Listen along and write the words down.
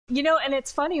You know, and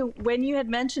it's funny when you had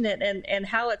mentioned it and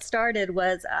how it started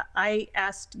was I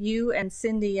asked you and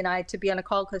Cindy and I to be on a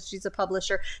call because she's a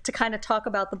publisher to kind of talk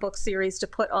about the book series to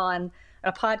put on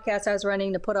a podcast I was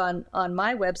running to put on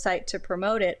my website to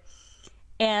promote it.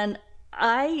 And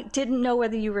I didn't know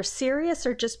whether you were serious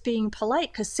or just being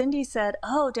polite because Cindy said,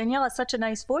 "Oh, Danielle has such a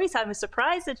nice voice. I was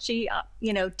surprised that she,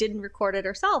 didn't record it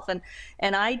herself." And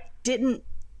I didn't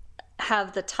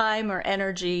have the time or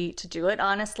energy to do it.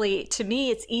 Honestly, to me,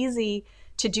 it's easy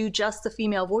to do just the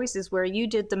female voices where you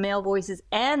did the male voices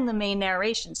and the main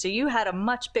narration. So you had a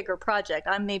much bigger project.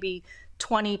 I'm maybe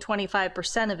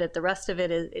 20-25% of it. The rest of it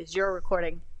is your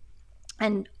recording.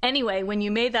 And anyway, when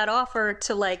you made that offer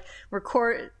to like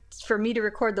record, for me to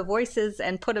record the voices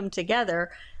and put them together,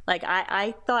 like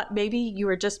I thought maybe you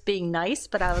were just being nice,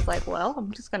 but I was like, well,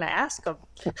 I'm just going to ask them.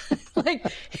 like,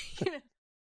 you know.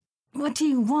 What do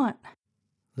you want?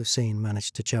 Lucine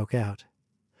managed to choke out.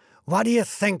 What do you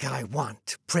think I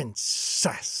want,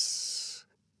 princess?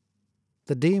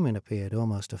 The demon appeared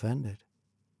almost offended.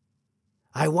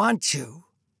 I want you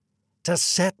to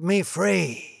set me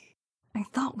free. I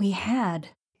thought we had.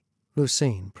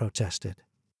 Lucine protested.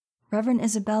 Reverend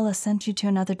Isabella sent you to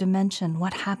another dimension.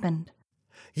 What happened?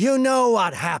 You know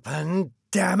what happened,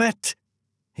 damn it,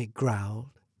 he growled,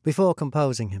 before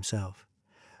composing himself.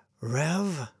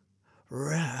 Rev.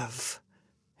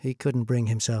 He couldn't bring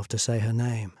himself to say her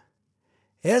name.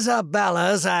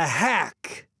 Isabella's a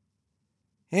hack.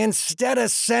 Instead of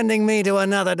sending me to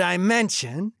another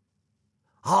dimension,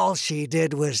 all she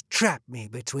did was trap me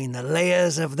between the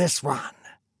layers of this one.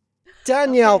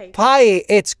 Danielle Palli,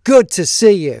 it's good to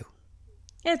see you.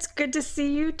 It's good to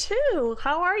see you too.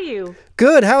 How are you?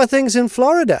 Good. How are things in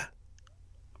Florida?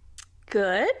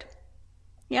 Good.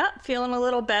 Yeah, feeling a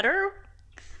little better.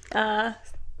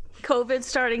 COVID's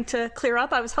starting to clear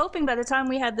up. I was hoping by the time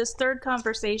we had this third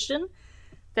conversation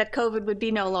that COVID would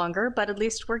be no longer, but at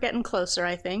least we're getting closer,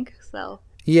 I think. So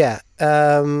yeah,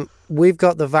 we've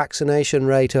got the vaccination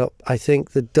rate up. I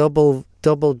think the double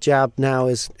jab now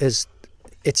is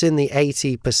it's in the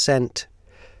 80%.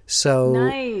 So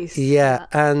nice. Yeah,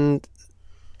 and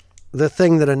the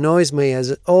thing that annoys me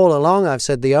is all along I've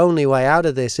said the only way out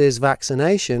of this is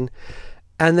vaccination,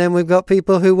 and then we've got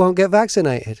people who won't get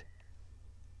vaccinated.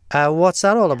 What's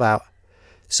that all about?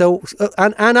 So,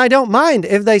 and I don't mind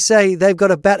if they say they've got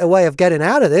a better way of getting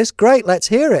out of this. Great, let's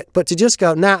hear it. But to just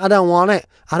go, nah, I don't want it.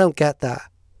 I don't get that.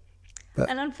 But,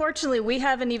 and unfortunately, we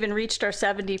haven't even reached our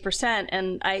 70%.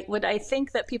 And what I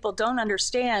think that people don't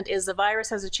understand is the virus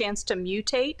has a chance to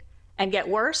mutate and get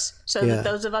worse. So that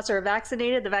those of us who are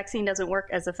vaccinated, the vaccine doesn't work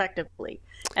as effectively.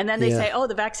 And then they say, oh,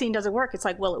 the vaccine doesn't work. It's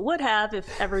like, well, it would have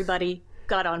if everybody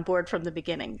got on board from the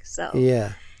beginning. So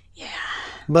yeah.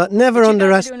 But never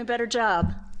underestimate. Doing a better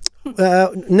job.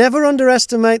 Never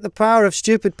underestimate the power of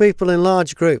stupid people in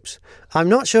large groups. I'm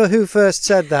not sure who first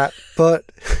said that, but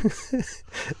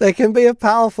they can be a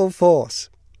powerful force.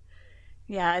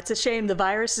 Yeah, it's a shame. The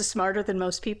virus is smarter than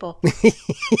most people.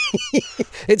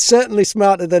 It's certainly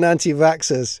smarter than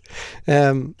anti-vaxxers.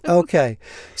 Okay.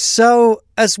 So,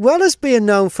 as well as being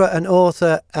known for an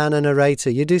author and a narrator,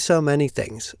 you do so many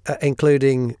things,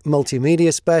 including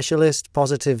multimedia specialist,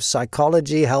 positive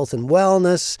psychology, health and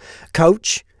wellness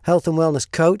coach,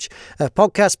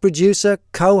 podcast producer,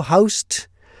 co-host.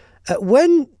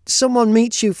 When someone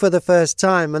meets you for the first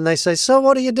time and they say, so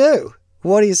what do?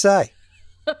 What do you say?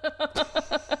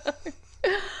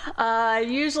 I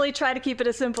usually try to keep it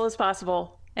as simple as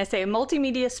possible. I say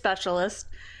multimedia specialist.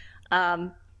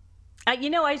 That's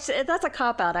a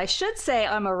cop-out. I should say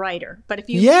I'm a writer. But if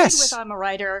you lead with I'm a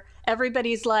writer,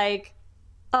 everybody's like,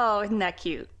 oh, isn't that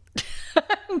cute?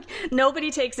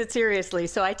 Nobody takes it seriously.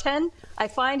 So I find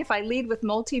if I lead with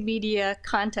multimedia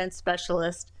content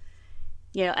specialist,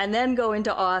 and then go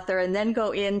into author, and then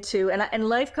go into and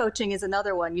life coaching is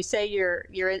another one. You say you're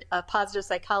a positive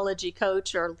psychology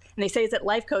coach, and they say is it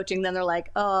life coaching, then they're like,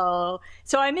 oh.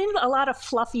 So I'm in a lot of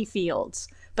fluffy fields.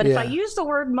 But if I use the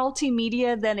word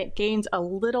multimedia, then it gains a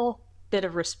little bit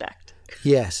of respect.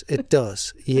 Yes, it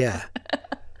does. Yeah.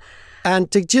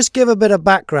 And to just give a bit of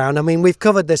background, I mean, we've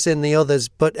covered this in the others,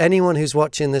 but anyone who's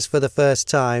watching this for the first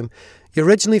time, you're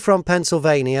originally from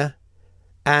Pennsylvania.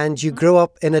 And you grew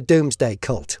up in a doomsday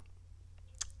cult.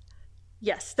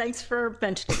 Yes, thanks for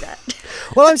mentioning that.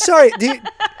 Well, I'm sorry.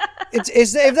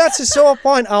 If that's a sore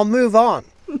point, I'll move on.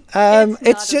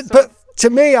 But to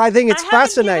me, I think it's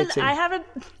fascinating. I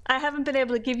haven't been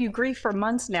able to give you grief for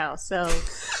months now, so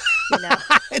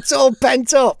it's all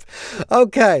pent up.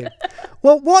 Okay.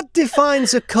 Well, what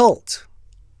defines a cult?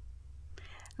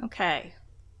 Okay.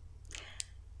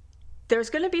 there's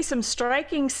going to be some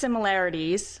striking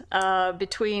similarities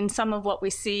between some of what we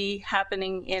see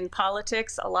happening in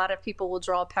politics. A lot of people will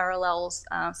draw parallels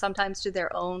sometimes to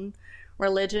their own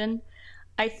religion.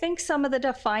 I think some of the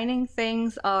defining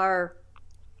things are,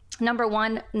 number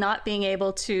one, not being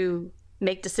able to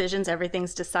make decisions.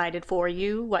 Everything's decided for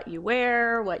you, what you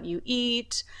wear, what you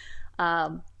eat,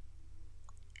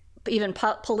 even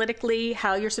politically,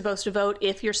 how you're supposed to vote,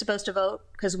 if you're supposed to vote,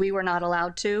 because we were not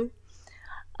allowed to.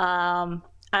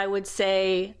 I would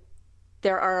say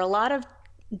there are a lot of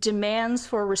demands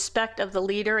for respect of the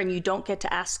leader, and you don't get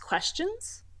to ask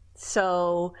questions.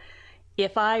 So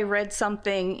if I read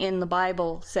something in the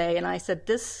Bible, say, and I said,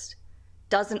 this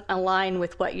doesn't align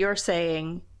with what you're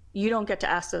saying, you don't get to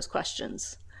ask those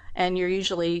questions. And you're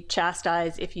usually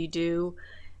chastised if you do.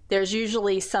 There's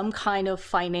usually some kind of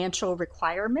financial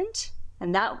requirement.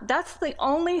 And that's the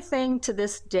only thing to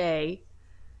this day.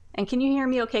 And can you hear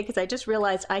me okay? Because I just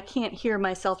realized I can't hear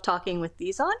myself talking with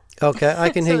these on. Okay, I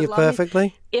can hear you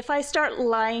perfectly. If I start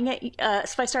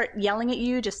if I start yelling at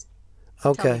you, just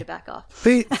tell me to back off.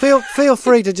 Feel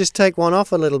free to just take one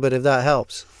off a little bit if that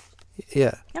helps.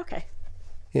 Yeah. Okay.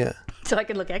 Yeah. So I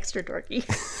can look extra dorky.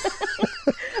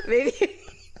 Maybe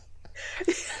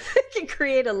I can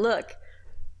create a look.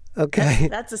 Okay.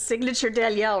 That's a signature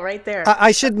Danielle right there.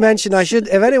 I should mention,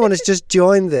 if anyone has just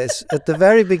joined this, at the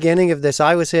very beginning of this,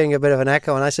 I was hearing a bit of an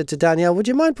echo, and I said to Danielle, would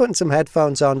you mind putting some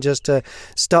headphones on just to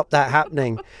stop that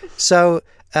happening? So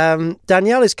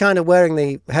Danielle is kind of wearing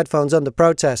the headphones under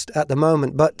protest at the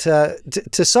moment, but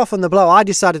to soften the blow, I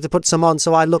decided to put some on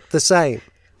so I looked the same.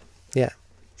 Yeah.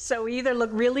 So we either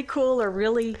look really cool or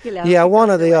really, Yeah, one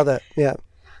or the other, yeah.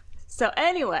 So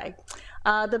anyway,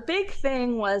 the big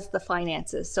thing was the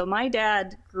finances. So my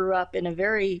dad grew up in a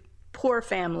very poor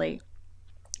family,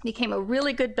 became a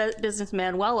really good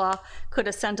businessman, well off, could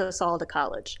have sent us all to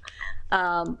college,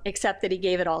 except that he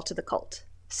gave it all to the cult.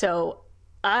 So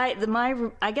I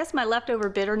guess my leftover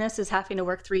bitterness is having to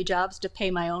work 3 jobs to pay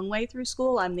my own way through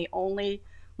school. I'm the only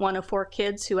one of 4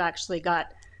 kids who actually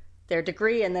got their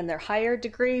degree and then their higher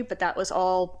degree, but that was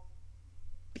all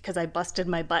because I busted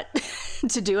my butt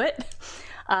to do it.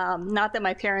 Not that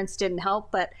my parents didn't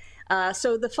help, but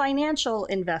so the financial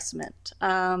investment.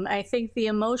 I think the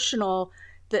emotional,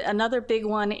 another big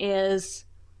one is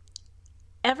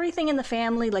everything in the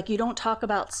family, like you don't talk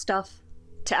about stuff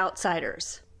to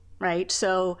outsiders, right?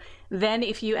 So then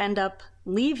if you end up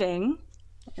leaving,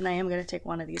 and I am going to take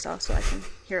one of these off so I can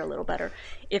hear a little better.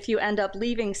 If you end up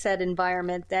leaving said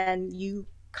environment, then you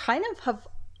kind of have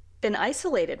been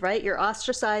isolated, right? You're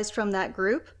ostracized from that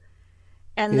group.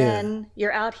 And then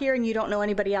you're out here and you don't know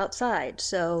anybody outside.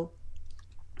 So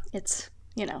it's,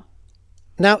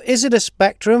 Now, is it a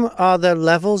spectrum? Are there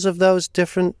levels of those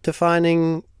different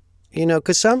defining,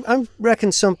 because I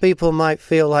reckon some people might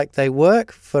feel like they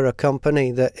work for a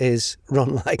company that is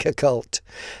run like a cult.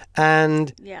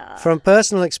 And from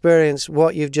personal experience,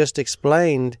 what you've just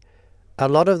explained, a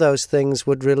lot of those things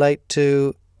would relate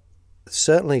to,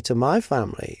 certainly to my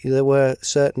family. There were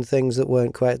certain things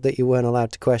that you weren't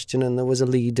allowed to question, and there was a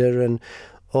leader and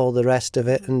all the rest of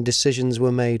it, and decisions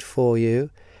were made for you.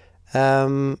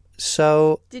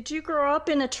 So did you grow up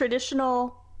in a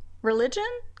traditional religion,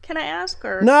 can I ask?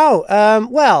 Or no,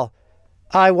 well,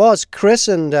 I was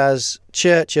christened as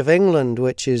Church of England,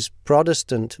 which is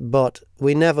Protestant, but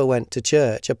we never went to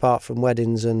church apart from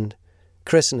weddings and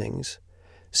christenings.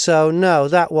 So no,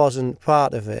 that wasn't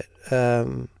part of it.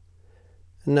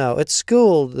 No, at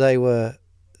school they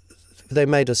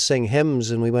made us sing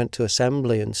hymns, and we went to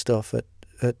assembly and stuff at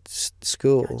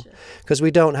school, because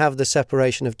we don't have the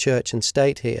separation of church and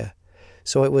state here.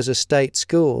 So it was a state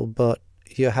school, but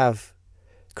you have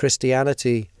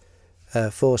Christianity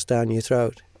forced down your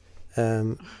throat,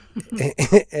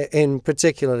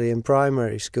 particularly in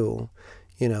primary school,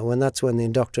 and that's when the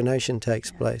indoctrination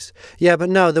takes place. Yeah, but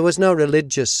no, there was no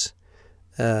religious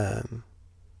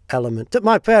element.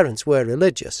 My parents were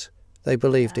religious; they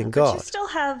believed in God.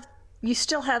 But you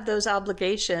still have those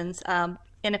obligations. And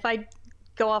if I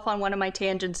go off on one of my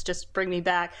tangents, just bring me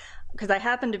back, because I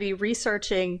happen to be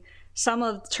researching some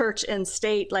of church and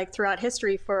state, like throughout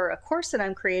history, for a course that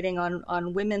I'm creating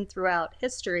on women throughout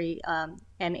history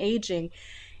and aging.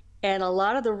 And a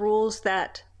lot of the rules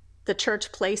that the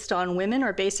church placed on women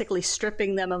are basically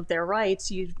stripping them of their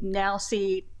rights. You now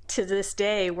see to this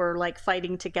day, we're like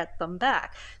fighting to get them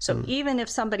back. So even if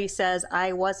somebody says,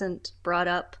 I wasn't brought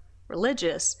up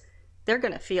religious, they're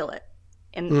going to feel it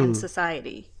in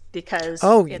society, because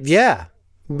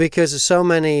because so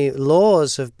many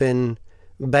laws have been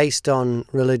based on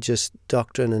religious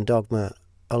doctrine and dogma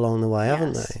along the way,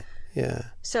 haven't they? Yeah.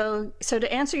 So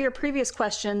to answer your previous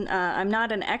question, I'm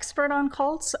not an expert on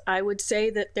cults. I would say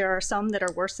that there are some that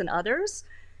are worse than others.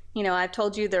 You know, I've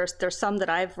told you there's some that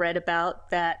I've read about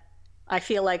that I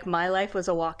feel like my life was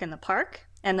a walk in the park.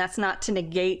 And that's not to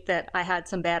negate that I had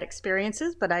some bad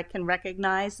experiences, but I can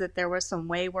recognize that there was some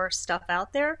way worse stuff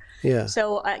out there. Yeah.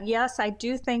 So yes, I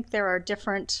do think there are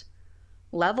different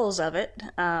levels of it.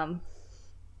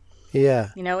 Yeah.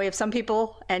 You know, we have some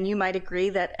people, and you might agree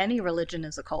that any religion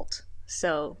is a cult.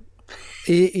 So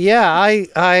yeah,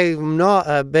 I'm not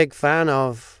a big fan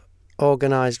of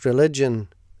organized religion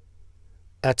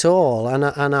at all. And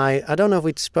I don't know if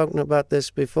we'd spoken about this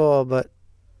before, but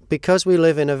because we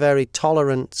live in a very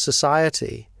tolerant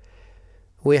society,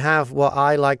 we have what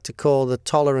I like to call the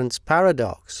tolerance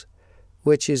paradox,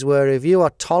 which is where if you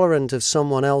are tolerant of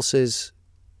someone else's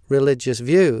religious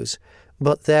views,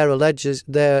 but their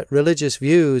religious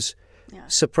views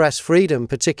suppress freedom,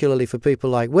 particularly for people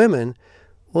like women,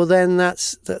 well, then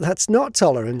that's not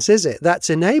tolerance, is it? That's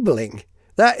enabling.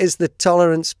 That is the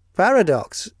tolerance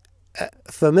paradox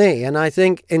for me. And I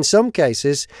think in some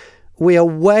cases,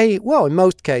 in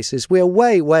most cases, we are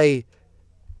way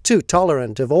too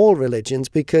tolerant of all religions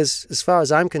because, as far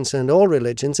as I'm concerned, all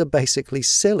religions are basically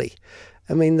silly.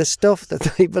 I mean, the stuff that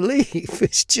they believe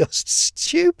is just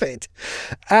stupid.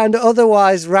 And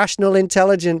otherwise, rational,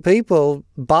 intelligent people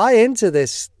buy into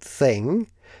this thing,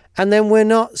 and then we're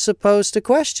not supposed to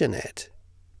question it.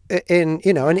 And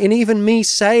even me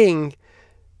saying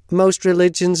most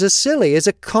religions are silly is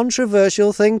a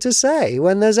controversial thing to say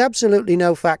when there's absolutely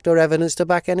no fact or evidence to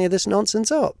back any of this nonsense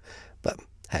up. But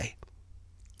hey,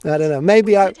 I don't know.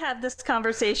 Maybe I did have this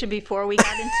conversation before we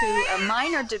got into a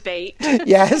minor debate.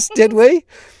 Yes, did we?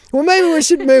 Well, maybe we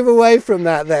should move away from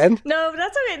that then. No,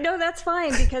 that's okay. No, that's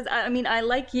fine because I mean, I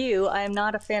like you. I am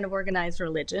not a fan of organized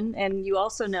religion, and you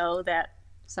also know that.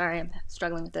 Sorry, I'm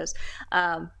struggling with those.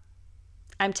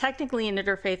 I'm technically an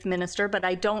interfaith minister, but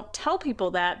I don't tell people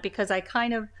that because I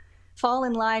kind of fall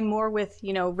in line more with,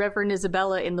 Reverend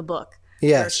Isabella in the book.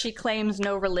 Yes. Where she claims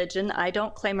no religion. I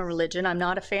don't claim a religion. I'm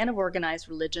not a fan of organized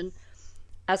religion.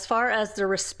 As far as the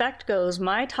respect goes,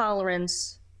 my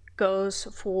tolerance goes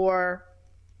for,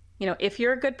 if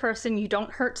you're a good person, you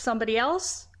don't hurt somebody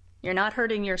else, you're not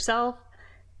hurting yourself,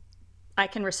 I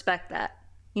can respect that.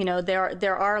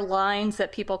 There are lines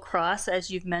that people cross,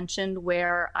 as you've mentioned,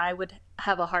 where I would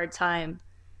have a hard time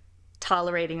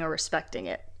tolerating or respecting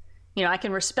it. I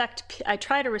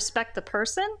try to respect the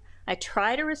person. I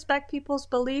try to respect people's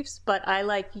beliefs, but I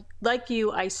like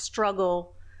you, I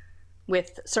struggle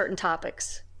with certain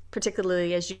topics,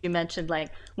 particularly as you mentioned,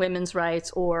 like women's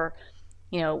rights or,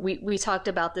 we talked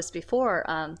about this before.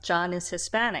 John is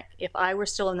Hispanic. If I were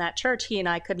still in that church, he and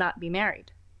I could not be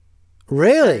married.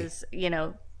 Really? Because,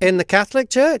 in the Catholic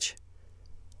Church?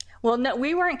 Well, no,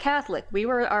 we weren't Catholic. We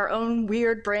were our own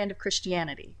weird brand of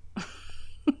Christianity.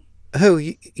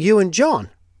 Who? You and John?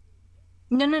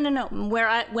 No.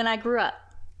 When I grew up,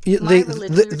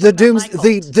 the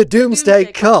Doomsday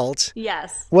Cult.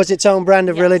 Yes. Was its own brand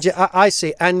of Yes. religion. I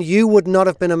see. And you would not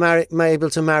have been able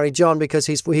to marry John because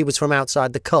he was from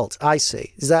outside the cult. I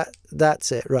see.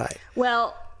 That's it, right?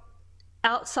 Well,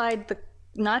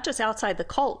 not just outside the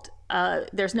cult.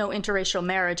 There's no interracial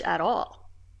marriage at all.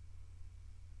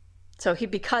 So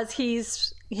because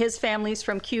his family's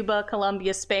from Cuba,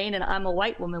 Colombia, Spain, and I'm a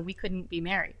white woman, we couldn't be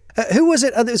married. Who was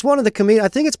it? It was one of the comedians. I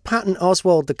think it's Patton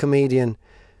Oswalt, the comedian,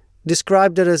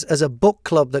 described it as a book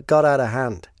club that got out of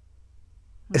hand.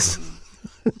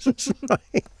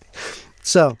 Right.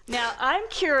 So now I'm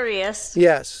curious.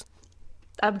 Yes.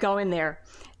 I'm going there.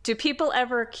 Do people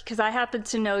ever, because I happen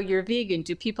to know you're vegan,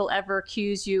 do people ever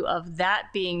accuse you of that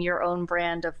being your own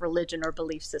brand of religion or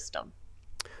belief system?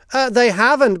 They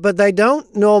haven't, but they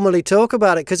don't normally talk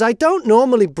about it because I don't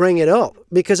normally bring it up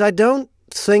because I don't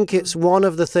think it's one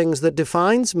of the things that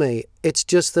defines me. It's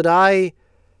just that I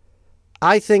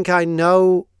think I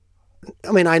know.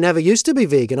 I mean, I never used to be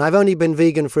vegan. I've only been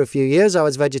vegan for a few years. I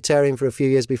was vegetarian for a few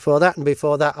years before that. And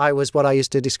before that, I was what I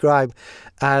used to describe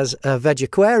as a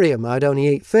vegetarian. I'd only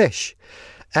eat fish.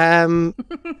 But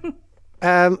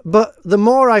the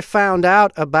more I found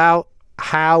out about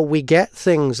how we get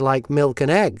things like milk and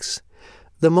eggs,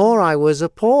 the more I was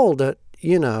appalled at,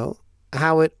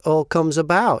 how it all comes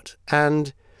about.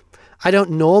 And I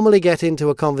don't normally get into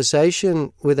a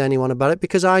conversation with anyone about it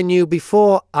because I knew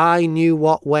before I knew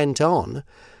what went on,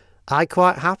 I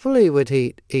quite happily would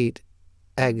eat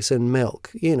eggs and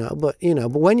milk, but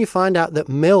when you find out that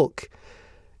milk,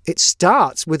 it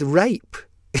starts with rape,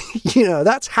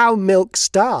 that's how milk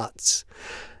starts.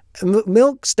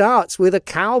 Milk starts with a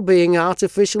cow being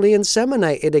artificially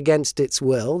inseminated against its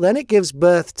will. Then it gives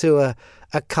birth to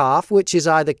a calf, which is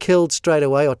either killed straight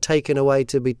away or taken away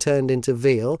to be turned into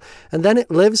veal. And then it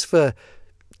lives for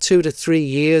 2 to 3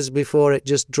 years before it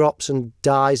just drops and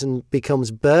dies and becomes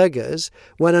burgers,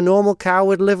 when a normal cow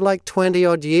would live like 20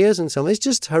 odd years and something. It's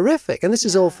just horrific. And this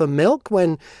is all for milk,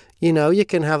 when, you know, you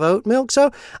can have oat milk. So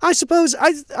I suppose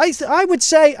I would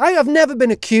say I have never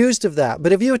been accused of that.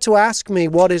 But if you were to ask me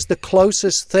what is the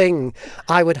closest thing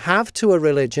I would have to a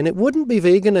religion, it wouldn't be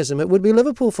veganism. It would be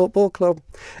Liverpool Football Club.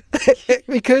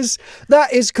 Because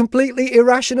that is completely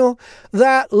irrational.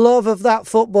 That love of that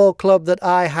football club that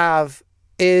I have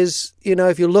is, you know,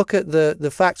 if you look at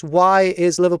the facts, why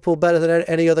is Liverpool better than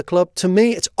any other club? To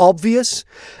me, it's obvious.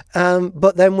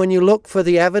 But then when you look for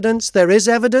the evidence, there is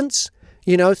evidence,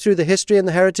 you know, through the history and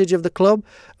the heritage of the club.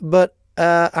 But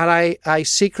and I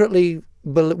secretly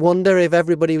wonder if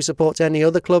everybody who supports any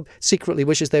other club secretly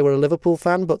wishes they were a Liverpool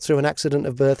fan, but through an accident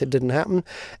of birth it didn't happen.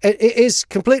 It is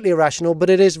completely irrational, but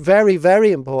it is very,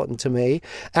 very important to me.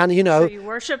 And you know, so you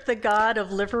worship the god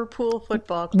of Liverpool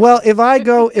Football Club. Well, if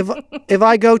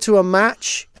I go to a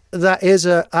match, that is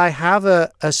I have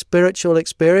a spiritual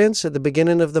experience at the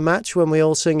beginning of the match when we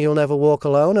all sing "You'll Never Walk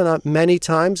Alone," and many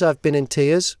times I've been in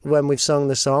tears when we've sung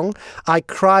the song. I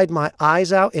cried my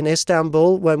eyes out in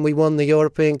Istanbul when we won the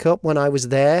European Cup when I was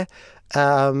there,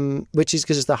 which is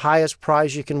because it's the highest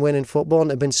prize you can win in football,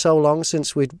 and it had been so long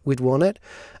since we'd won it.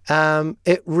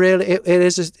 It really it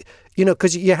is. You know,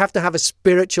 because you have to have a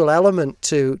spiritual element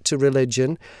to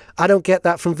religion. I don't get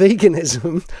that from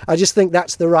veganism. I just think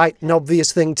that's the right and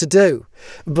obvious thing to do.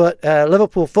 But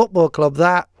Liverpool Football Club,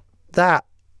 that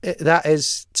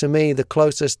is, to me, the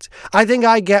closest. I think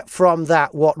I get from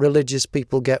that what religious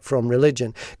people get from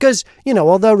religion. Because, you know,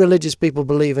 although religious people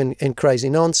believe in crazy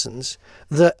nonsense,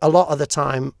 that a lot of the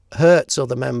time hurts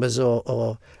other members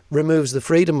or removes the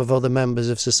freedom of other members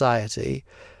of society,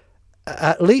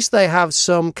 at least they have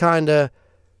some kind of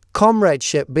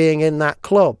comradeship being in that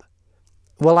club.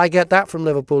 Well, I get that from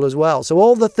Liverpool as well. So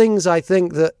all the things I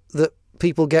think that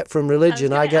people get from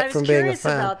religion, I get from being a fan. I was curious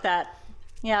about that.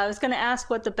 Yeah, I was going to ask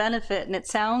what the benefit, and it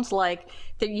sounds like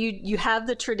that you have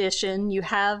the tradition, you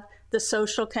have the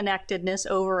social connectedness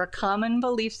over a common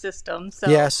belief system. So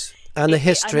yes, and the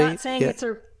history. I'm not saying it's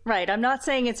a right. I'm not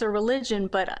saying it's a religion,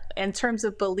 but in terms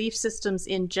of belief systems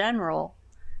in general,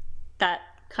 that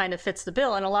kind of fits the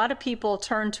bill. And a lot of people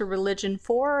turn to religion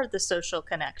for the social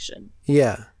connection.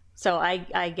 Yeah. So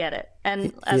I get it.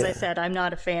 And as I said, I'm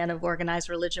not a fan of organized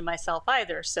religion myself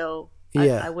either. So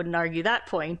I wouldn't argue that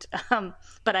point.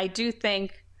 But I do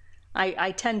think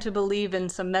I tend to believe in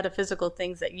some metaphysical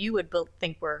things that you would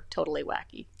think were totally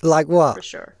wacky. Like what? For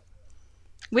sure.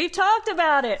 We've talked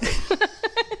about it.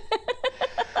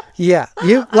 Yeah,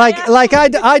 you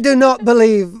I do not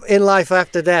believe in life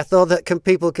after death, or that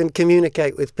people can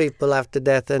communicate with people after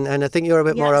death, and I think you're a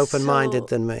bit more open-minded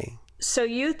than me. So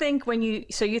you think when you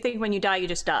die, you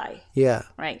just die? Yeah.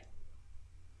 Right.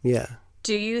 Yeah.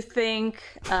 Do you think,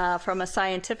 from a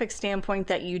scientific standpoint,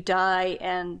 that you die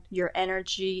and your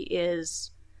energy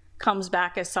comes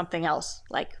back as something else,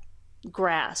 like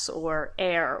grass or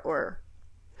air or?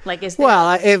 Like, is there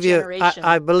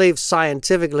I believe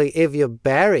scientifically, if you're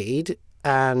buried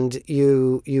and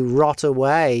you rot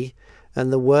away,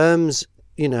 and the worms,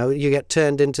 you know, you get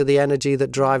turned into the energy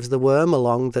that drives the worm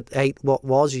along that ate what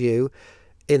was you.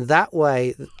 In that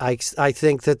way, I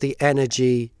think that the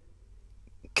energy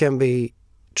can be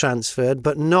transferred,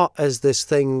 but not as this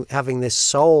thing having this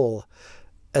soul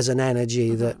as an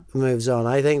energy that moves on.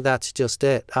 I think that's just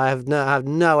it. I have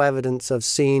no evidence. I've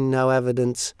seen no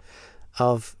evidence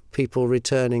of people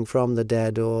returning from the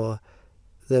dead or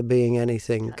there being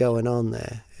anything going on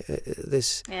there.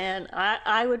 And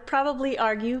I would probably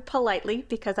argue politely,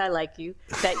 because I like you,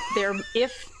 that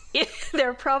if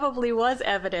there probably was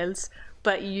evidence,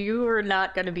 but you were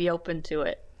not going to be open to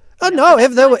it. Oh no!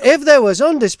 If there was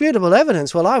undisputable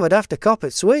evidence, well, I would have to cop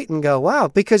it sweet and go, wow,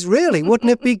 because really,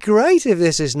 wouldn't it be great if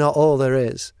this is not all there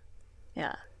is?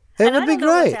 Yeah, it would be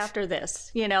great. After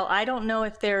this, you know, I don't know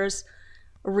if there's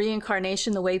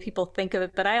reincarnation the way people think of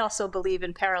it, but I also believe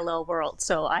in parallel worlds.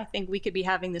 So I think we could be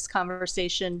having this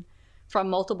conversation from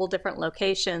multiple different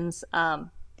locations.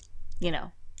 You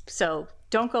know, so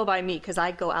don't go by me, because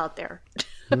I go out there.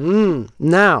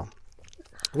 Now,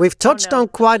 we've touched on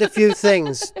quite a few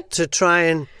things to try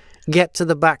and get to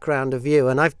the background of you,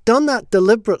 and I've done that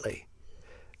deliberately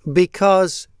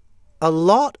because a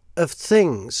lot of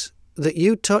things that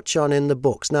you touch on in the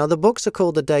books. Now, the books are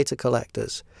called The Data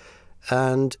Collectors.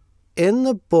 And in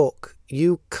the book,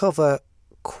 you cover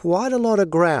quite a lot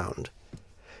of ground.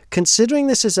 Considering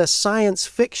this is a science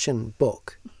fiction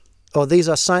book, or this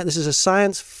is a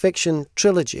science fiction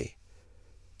trilogy,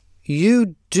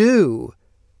 you do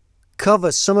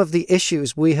cover some of the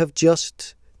issues we have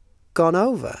just gone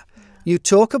over. You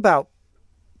talk about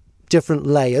different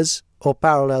layers or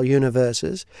parallel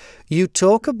universes. You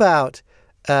talk about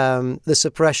the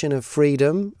suppression of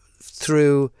freedom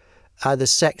through either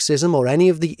sexism or any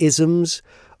of the isms,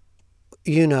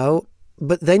 you know,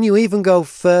 but then you even go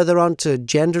further on to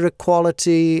gender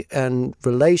equality and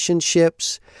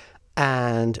relationships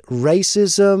and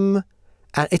racism,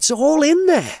 and it's all in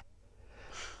there.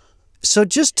 So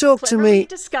just talk to me.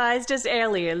 Disguised as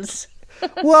aliens.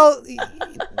 Well,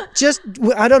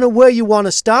 I don't know where you want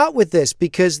to start with this,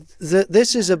 because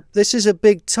this is a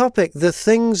big topic. The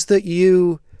things that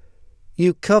you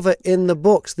cover in the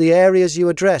books, the areas you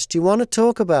address. Do you want to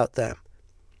talk about them?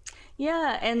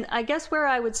 Yeah, and I guess where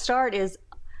I would start is,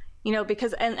 you know,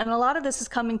 because and a lot of this is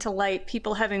coming to light,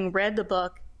 people having read the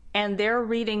book and they're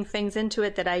reading things into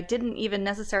it that I didn't even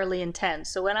necessarily intend.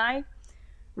 So when I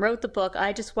wrote the book,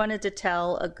 I just wanted to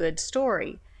tell a good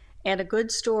story. And a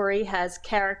good story has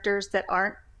characters that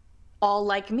aren't all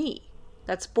like me.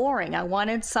 That's boring. I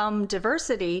wanted some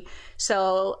diversity.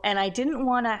 So, and I didn't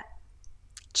want to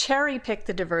cherry pick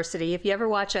the diversity. If you ever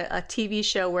watch a TV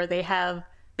show where they have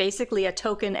basically a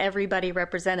token everybody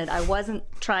represented, I wasn't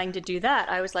trying to do that.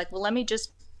 I was like, well, let me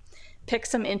just pick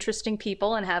some interesting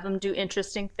people and have them do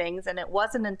interesting things. And it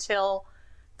wasn't until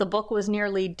the book was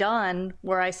nearly done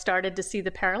where I started to see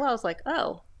the parallels, like,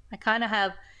 oh, I kind of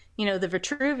have, you know, the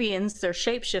Vitruvians, they're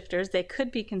shapeshifters. They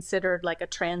could be considered like a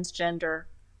transgender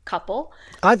couple.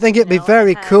 I think it'd be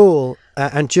very cool.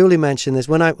 And Julie mentioned this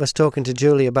when I was talking to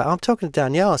Julie I'm talking to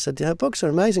Danielle. I said, her books are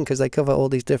amazing because they cover all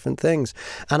these different things.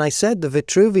 And I said the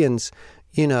Vitruvians,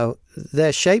 you know,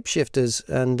 they're shapeshifters,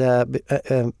 and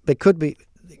they could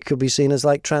be seen as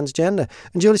like transgender.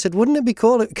 And Julie said, wouldn't it be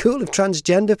cool if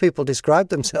transgender people described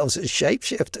themselves as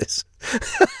shapeshifters?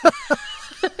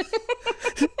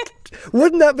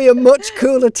 Wouldn't that be a much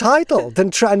cooler title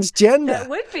than transgender? That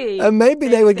would be. And maybe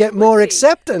they would get more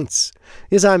acceptance.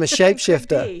 Yes, I'm a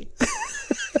shapeshifter.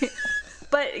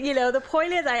 But, you know, the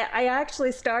point is I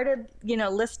actually started, you know,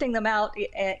 listing them out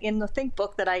in the Think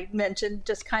book that I mentioned,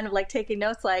 just kind of like taking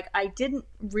notes. Like, I didn't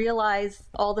realize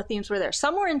all the themes were there.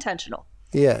 Some were intentional.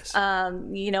 Yes.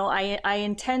 You know, I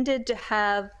intended to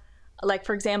have, like,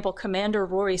 for example, Commander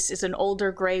Royce is an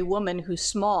older gray woman who's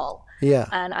small. Yeah.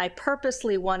 And I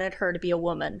purposely wanted her to be a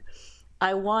woman.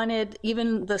 I wanted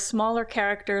even the smaller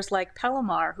characters like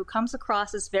Pelomar, who comes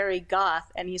across as very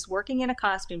goth, and he's working in a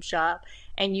costume shop,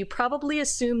 and you probably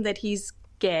assume that he's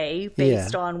gay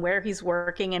based on where he's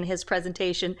working and his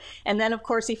presentation. And then, of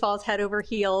course, he falls head over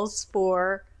heels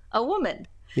for a woman.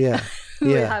 Yeah.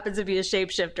 Who happens to be a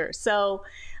shapeshifter. So,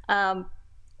 I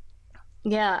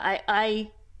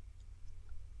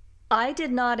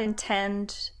did not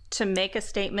intend to make a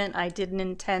statement. I didn't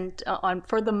intend on,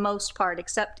 for the most part,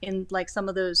 except in like some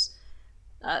of those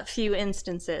few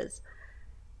instances.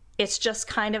 It's just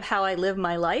kind of how I live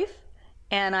my life.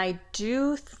 And I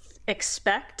do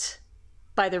expect,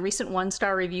 by the recent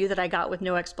 1-star review that I got with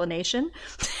no explanation,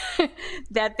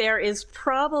 that there is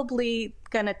probably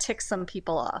going to tick some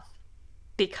people off,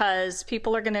 because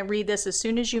people are going to read this as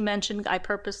soon as you mentioned, I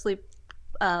purposely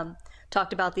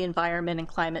talked about the environment and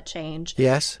climate change.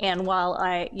 Yes. And while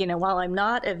I'm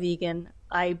not a vegan,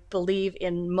 I believe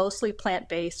in mostly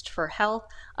plant-based for health.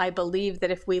 I believe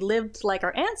that if we lived like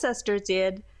our ancestors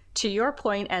did, to your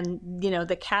point, and, you know,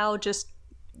 the cow just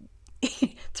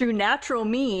through natural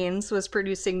means was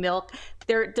producing milk,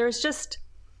 there's just,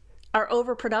 our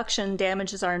overproduction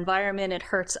damages our environment, it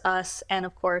hurts us, and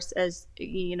of course, as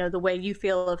you know, the way you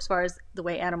feel as far as the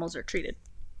way animals are treated.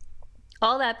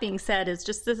 All that being said, this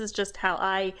is just how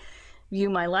I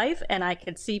view my life, and I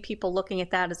can see people looking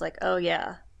at that as like, oh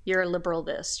yeah, you're a liberal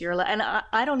this, and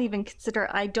I don't even consider,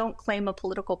 I don't claim a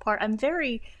political party. I'm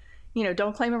very, you know,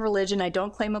 don't claim a religion, I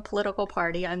don't claim a political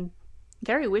party, I'm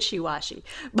very wishy-washy.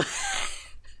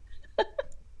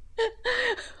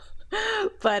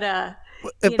 But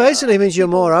it basically means you're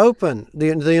more open,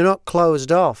 you're not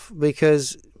closed off,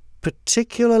 because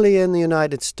particularly in the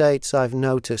United States, I've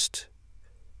noticed,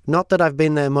 not that I've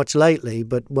been there much lately,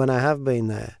 but when I have been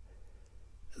there,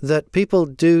 that people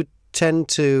do tend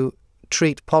to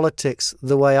treat politics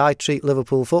the way I treat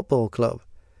Liverpool Football Club,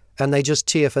 and they just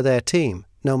cheer for their team,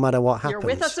 no matter what happens.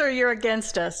 You're with us or you're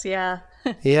against us, yeah.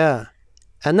 Yeah,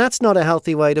 and that's not a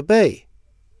healthy way to be.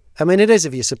 I mean, it is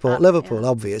if you support Liverpool,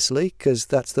 obviously, because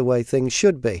that's the way things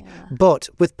should be. Yeah. But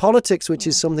with politics, which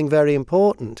is something very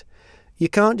important, you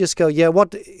can't just go, yeah,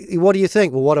 what do you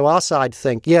think? Well, what do our side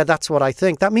think? Yeah, that's what I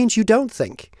think. That means you don't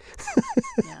think.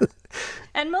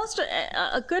 And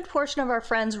a good portion of our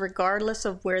friends, regardless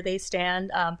of where they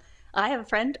stand, I have a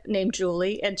friend named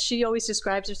Julie, and she always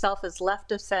describes herself as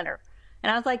left of center.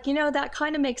 And I was like, that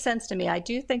kind of makes sense to me. I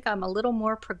do think I'm a little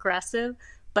more progressive,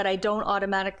 but I don't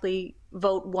automatically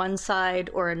vote one side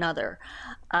or another.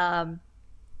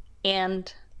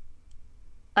 And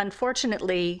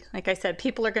unfortunately, like I said,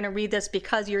 people are going to read this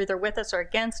because you're either with us or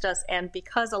against us. And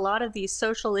because a lot of these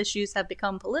social issues have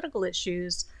become political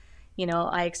issues,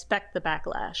 I expect the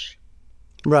backlash.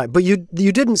 Right. But you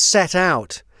didn't set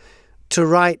out to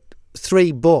write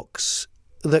 3 books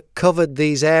that covered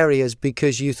these areas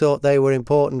because you thought they were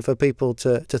important for people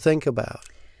to think about.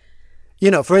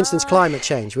 For instance, climate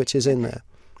change, which is in there.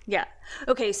 Yeah.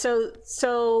 Okay.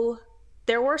 So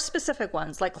there were specific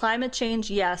ones like climate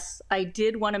change. Yes, I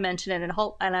did want to mention it,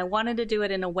 and I wanted to do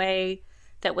it in a way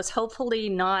that was hopefully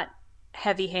not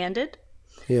heavy-handed.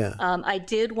 Yeah. I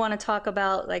did want to talk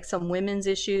about like some women's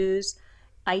issues.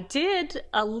 I did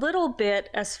a little bit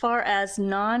as far as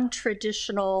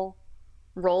non-traditional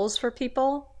roles for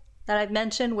people that I've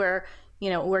mentioned, where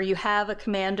you have a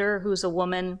commander who's a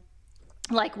woman.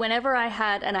 Like whenever I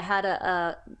had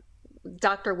a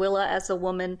Dr. Willa as a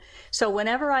woman. So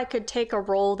whenever I could take a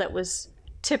role that was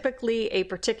typically a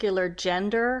particular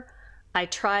gender, I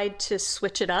tried to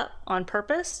switch it up on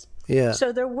purpose. Yeah.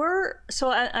 So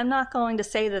I'm not going to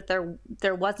say that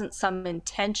there wasn't some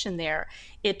intention there.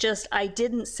 It just, I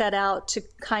didn't set out to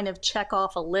kind of check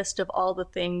off a list of all the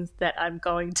things that I'm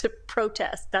going to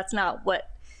protest. That's not what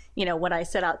I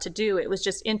set out to do. It was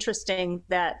just interesting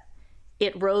that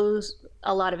it rose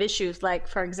a lot of issues. Like,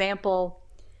 for example,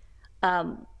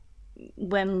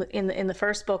 when in the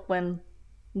first book, when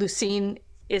Lucine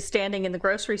is standing in the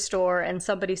grocery store and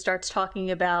somebody starts talking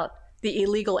about the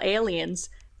illegal aliens,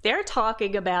 they're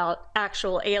talking about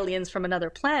actual aliens from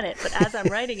another planet. But as I'm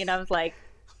writing it, I was like,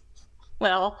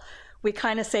 well, we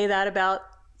kind of say that about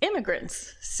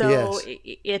immigrants. So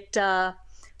yes.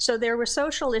 So there were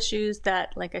social issues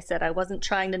that, like I said, I wasn't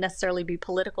trying to necessarily be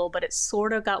political, but it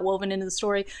sort of got woven into the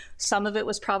story. Some of it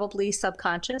was probably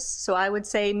subconscious. So I would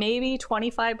say maybe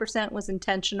 25% was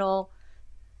intentional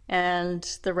and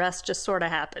the rest just sort of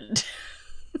happened.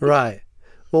 Right.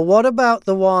 Well, what about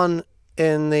the one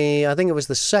I think it was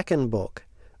the second book,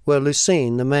 where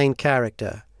Lucine, the main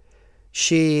character,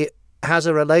 she has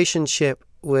a relationship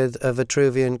with a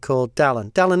Vitruvian called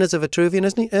Dallin. Dallin is a Vitruvian,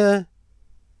 isn't he?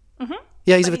 Mm-hmm.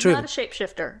 Yeah, he's a Vitruvian. He's not a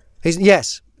shapeshifter.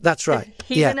 Yes, that's right.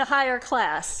 He's in a higher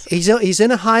class. He's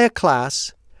in a higher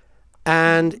class,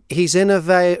 and he's in a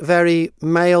very, very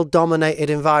male-dominated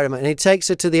environment. And he takes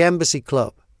her to the embassy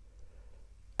club.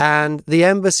 And the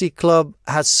embassy club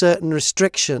has certain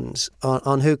restrictions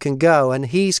on who can go. And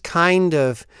he's kind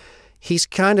of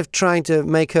trying to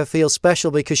make her feel special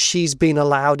because she's been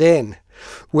allowed in,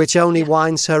 which only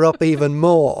winds her up even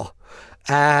more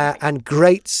and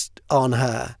grates on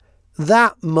her.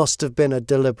 That must have been a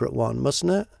deliberate one,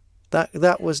 mustn't it?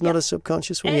 That was not a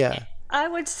subconscious one. Yeah, I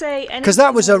would say, because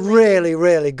that was a really,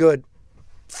 really good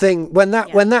thing. When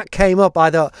that came up,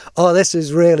 I thought, oh, this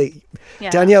is really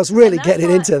Danielle's really getting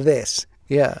into this.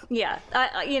 Yeah. Yeah.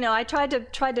 I tried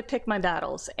to pick my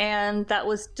battles, and that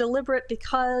was deliberate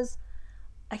because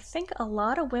I think a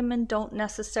lot of women don't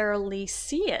necessarily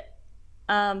see it.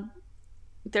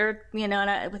 They're,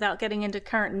 and without getting into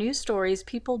current news stories,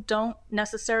 people don't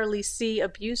necessarily see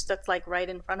abuse that's like right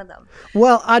in front of them.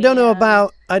 Well, I don't know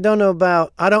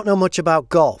much about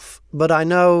golf, but I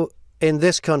know in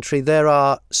this country there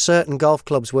are certain golf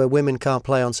clubs where women can't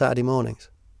play on Saturday mornings.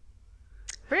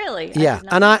 Really? Yeah.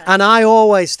 And I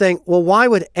always think, well, why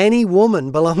would any woman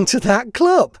belong to that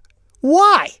club?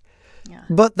 Why? Yeah.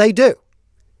 But they do.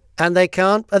 And they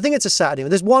can't. I think it's a Saturday.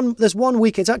 There's one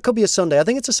weekend. That could be a Sunday. I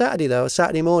think it's a Saturday though, a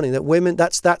Saturday morning that women.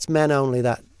 That's men only.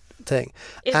 That thing.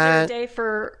 Is there a day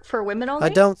for women only? I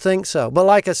don't think so. But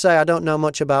like I say, I don't know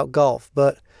much about golf.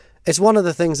 But it's one of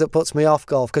the things that puts me off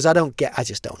golf because I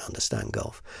just don't understand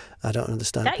golf. I don't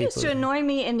understand. That used to annoy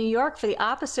me in New York for the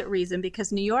opposite reason,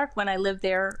 because New York, when I lived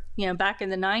there, back in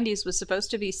the 90s, was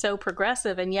supposed to be so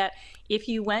progressive, and yet if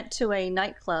you went to a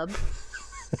nightclub,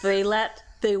 they let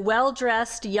the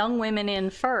well-dressed young women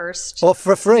in first, or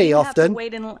for free you often. Have to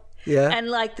wait in, and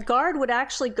like the guard would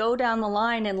actually go down the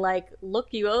line and like look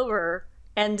you over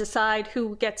and decide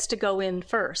who gets to go in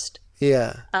first.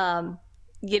 Yeah.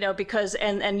 Because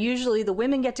and usually the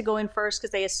women get to go in first because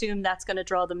they assume that's going to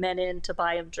draw the men in to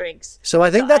buy them drinks. So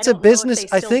I think that's a business.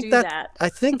 I think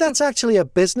that's actually a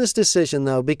business decision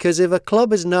though, because if a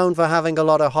club is known for having a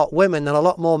lot of hot women, then a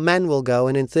lot more men will go,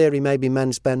 and in theory, maybe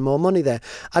men spend more money there.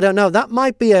 I don't know. That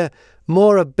might be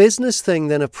more a business thing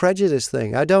than a prejudice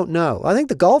thing. I don't know. I think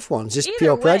the golf one's just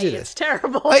pure prejudice. It's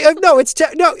terrible. No,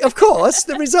 of course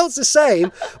the result's the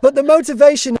same, but the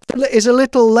motivation is a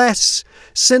little less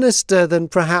sinister than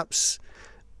perhaps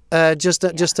just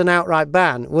an outright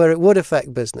ban, where it would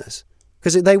affect business,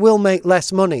 because they will make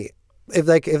less money if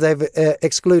they've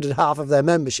excluded half of their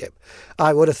membership,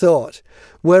 I would have thought.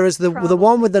 Whereas the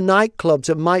one with the nightclubs,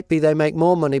 it might be they make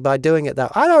more money by doing it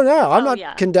that. I don't know. I'm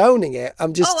not condoning it.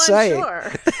 I'm just saying.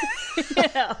 I'm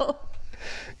sure.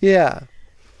 Yeah.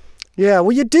 Yeah.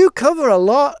 Well, you do cover a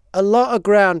lot of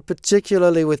ground,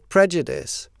 particularly with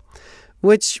prejudice,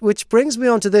 which brings me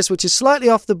on to this, which is slightly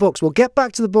off the books. We'll get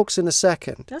back to the books in a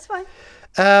second. That's fine.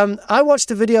 I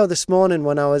watched a video this morning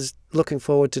when I was looking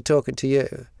forward to talking to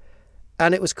you,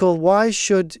 and it was called "Why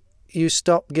Should You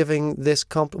Stop Giving This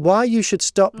Why You Should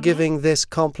Stop Giving This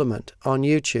Compliment" on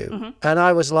YouTube. And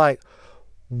I was like,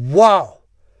 "Wow!"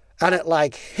 And it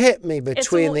like hit me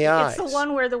between the eyes. It's the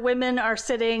one where the women are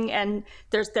sitting and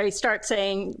they start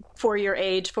saying for your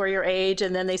age,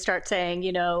 and then they start saying,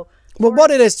 you know. Well,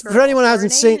 what it is, for anyone who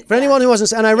hasn't seen, anyone who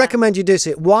hasn't, and I recommend you do see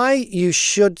it. Why you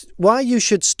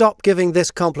should stop giving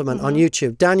this compliment on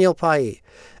YouTube. Danielle Palli.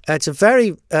 It's a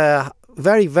very,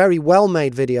 very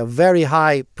well-made video, very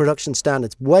high production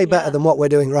standards, way better than what we're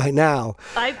doing right now.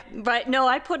 I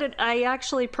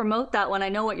actually promote that one. I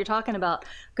know what you're talking about,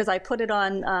 because I put it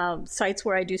on sites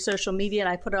where I do social media, and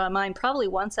I put it on mine probably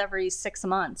once every 6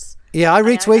 months. Yeah, I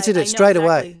retweeted it straight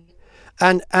away.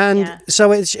 And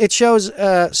so it shows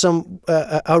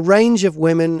a range of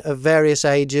women of various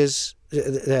ages.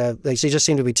 They just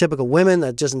seem to be typical women.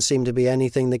 There doesn't seem to be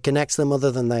anything that connects them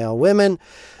other than they are women.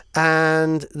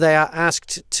 And they are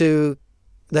asked to,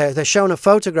 they're shown a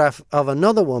photograph of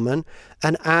another woman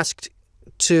and asked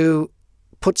to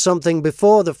put something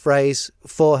before the phrase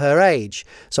 "for her age."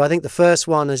 So I think the first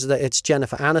one is that it's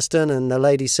Jennifer Aniston, and the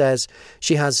lady says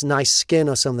she has nice skin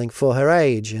or something for her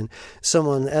age, and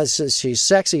someone else says she's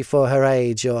sexy for her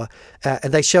age, or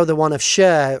they show the one of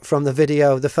Cher from the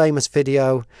video, the famous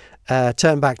video,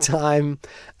 Turn Back Time,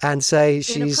 and say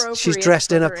she's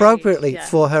dressed inappropriately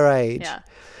for her age. Yeah.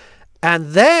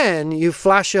 And then you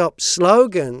flash up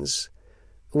slogans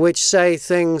which say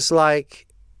things like,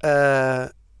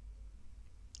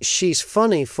 she's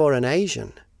funny for an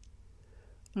Asian.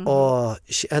 And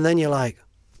then you're like,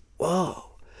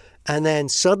 whoa. And then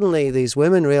suddenly these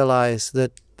women realize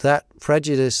that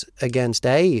prejudice against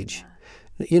age,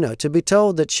 you know, to be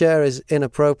told that Cher is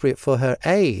inappropriate for her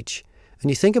age. And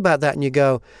you think about that and you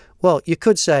go, well, you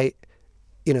could say,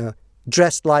 you know,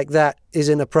 dressed like that is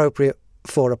inappropriate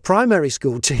for a primary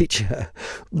school teacher,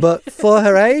 but for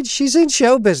her age, she's in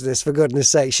show business, for goodness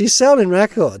sake. She's selling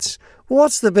records.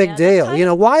 What's the big deal? You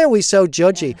know, why are we so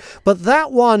judgy? But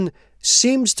that one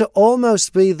seems to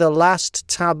almost be the last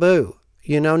taboo.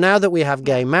 You know, now that we have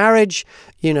gay marriage,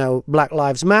 you know, Black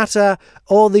Lives Matter,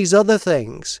 all these other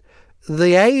things,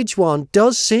 the age one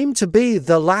does seem to be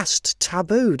the last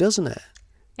taboo, doesn't it?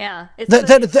 Yeah,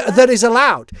 that is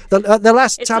allowed. The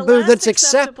last taboo that's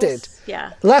accepted.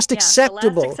 Last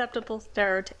acceptable. The last acceptable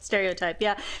stereotype.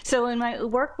 Yeah. So in my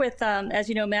work with, as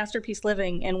you know, Masterpiece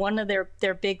Living, and one of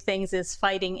their big things is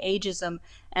fighting ageism,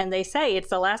 and they say it's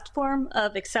the last form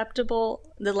of acceptable,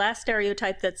 the last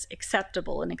stereotype that's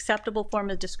acceptable, an acceptable form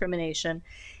of discrimination.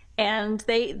 And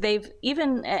they've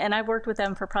even, and I've worked with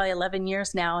them for probably 11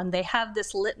 years now, and they have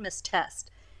this litmus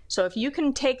test. So if you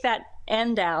can take that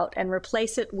end out and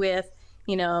replace it with,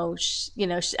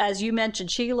 as you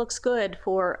mentioned, she looks good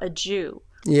for a Jew,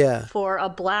 for a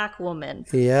black woman,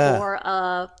 for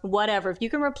a whatever. If you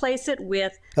can replace it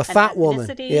with a fat woman,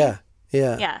 if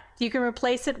you can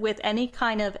replace it with any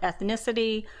kind of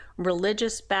ethnicity,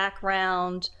 religious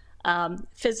background,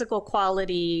 physical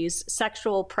qualities,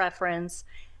 sexual preference,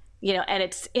 and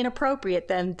it's inappropriate,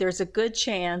 then there's a good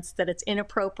chance that it's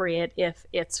inappropriate if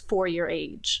it's for your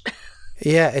age.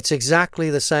 Yeah, it's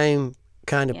exactly the same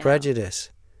kind of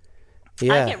prejudice.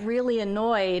 Yeah. I get really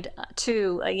annoyed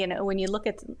too, when you look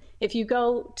at, if you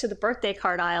go to the birthday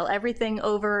card aisle, everything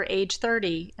over age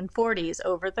 30 and 40 is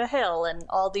over the hill, and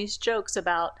all these jokes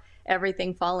about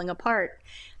everything falling apart.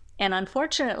 And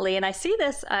unfortunately, and I see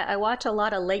this, I watch a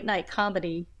lot of late night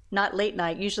comedy, not late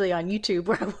night, usually on YouTube,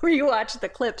 where you watch the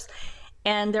clips,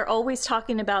 and they're always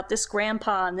talking about this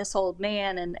grandpa and this old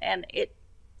man, and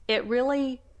it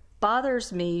really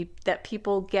bothers me that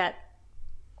people get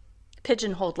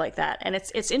pigeonholed like that. And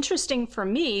it's interesting for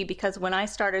me, because when I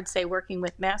started, say, working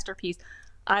with Masterpiece,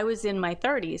 I was in my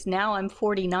 30s. Now I'm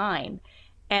 49,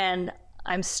 and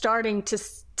I'm starting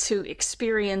to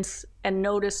experience and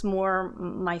notice more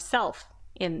myself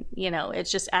in, it's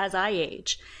just as I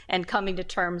age and coming to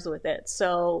terms with it.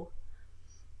 So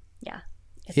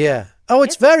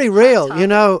it's very real.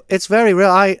 It's very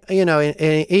real.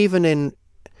 Even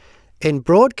in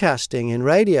broadcasting, in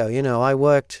radio,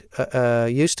 I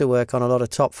used to work on a lot of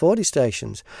top 40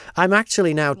 stations. I'm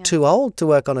actually now too old to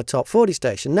work on a top 40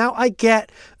 station. Now, I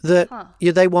get that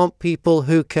they want people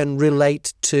who can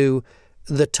relate to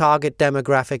the target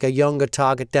demographic, a younger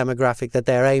target demographic that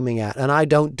they're aiming at. And I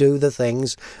don't do the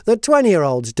things that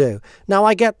 20-year-olds do. Now,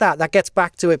 I get that. That gets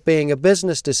back to it being a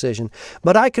business decision.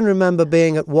 But I can remember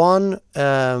being at one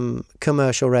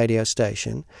commercial radio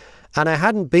station, and I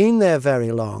hadn't been there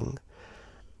very long.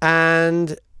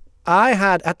 And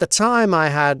at the time, I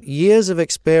had years of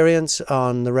experience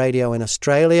on the radio in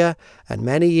Australia and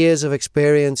many years of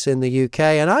experience in the UK.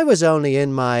 And I was only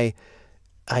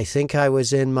I think I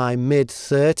was in my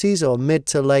mid-30s or mid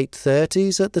to late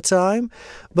 30s at the time.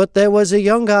 But there was a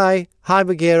young guy, hi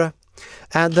Bagheera,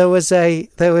 and there was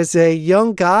a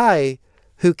young guy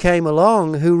who came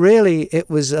along who really, I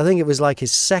think it was like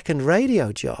his second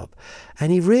radio job.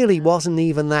 And he really wasn't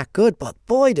even that good. But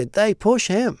boy, did they push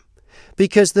him.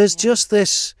 Because there's just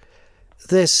this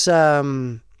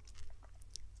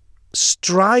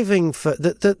striving for,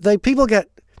 people get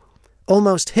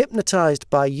almost hypnotized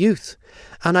by youth.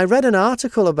 And I read an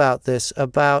article about this,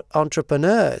 about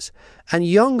entrepreneurs. And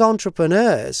young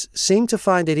entrepreneurs seem to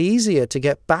find it easier to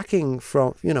get backing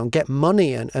from, get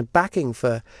money and backing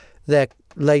for their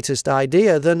latest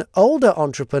idea than older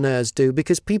entrepreneurs do,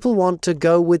 because people want to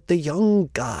go with the young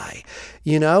guy,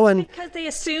 and because they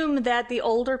assume that the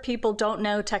older people don't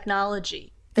know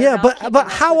technology. But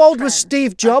how old was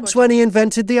Steve Jobs when he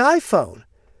invented the iPhone?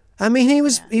 I mean, he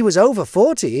was over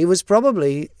 40.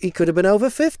 He could have been over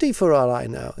 50 for all I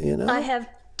know, I have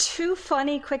two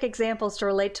funny quick examples to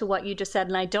relate to what you just said,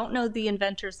 and I don't know the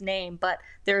inventor's name, but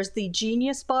there's the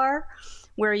Genius Bar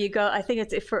where you go, I think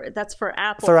that's for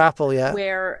Apple. For Apple, yeah.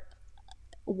 Where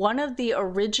one of the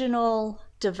original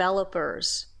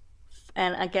developers,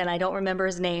 and again, I don't remember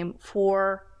his name,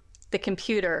 for the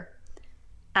computer,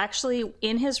 actually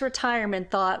in his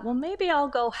retirement thought, well, maybe I'll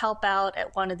go help out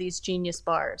at one of these Genius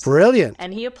Bars. Brilliant.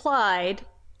 And he applied,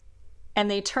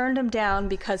 and they turned him down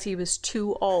because he was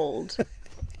too old.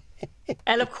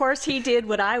 And of course he did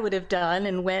what I would have done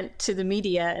and went to the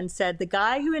media and said, the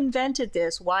guy who invented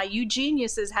this, why you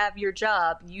geniuses have your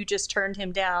job, you just turned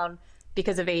him down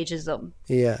because of ageism.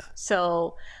 Yeah.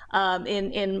 So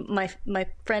in my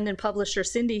friend and publisher,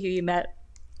 Cindy, who you met,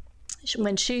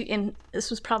 this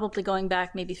was probably going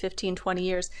back maybe 15, 20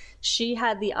 years, she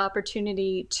had the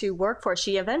opportunity to work for,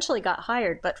 she eventually got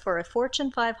hired, but for a Fortune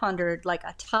 500, like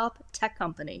a top tech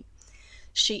company.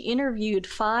 She interviewed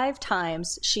 5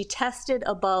 times. She tested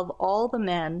above all the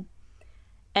men.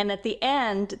 And at the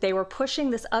end, they were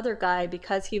pushing this other guy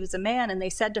because he was a man. And they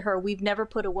said to her, we've never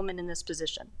put a woman in this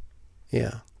position.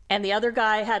 Yeah. And the other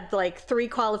guy had like 3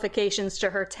 qualifications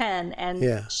to her 10. And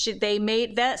they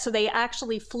made that. So they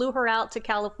actually flew her out to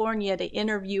California to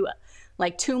interview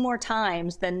like 2 more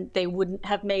times than they wouldn't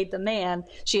have made the man.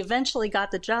 She eventually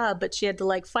got the job, but she had to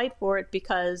like fight for it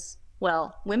because,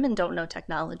 well, women don't know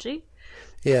technology.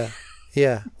 Yeah,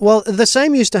 yeah. Well, the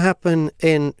same used to happen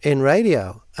in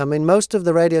radio. I mean, most of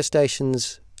the radio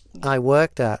stations I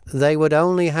worked at, they would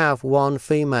only have one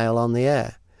female on the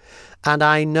air. And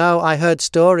I heard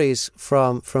stories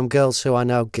from girls who I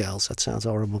know, that sounds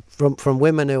horrible, from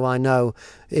women who I know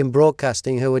in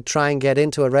broadcasting who would try and get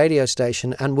into a radio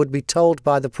station and would be told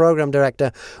by the program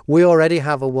director, we already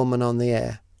have a woman on the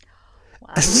air.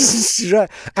 Wow.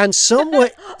 And some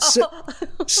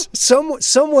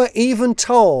were even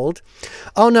told,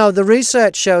 oh no, the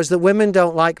research shows that women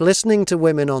don't like listening to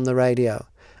women on the radio.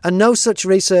 And no such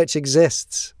research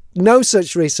exists. No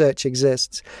such research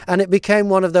exists. And it became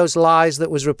one of those lies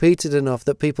that was repeated enough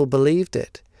that people believed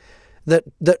it. That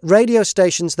radio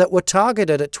stations that were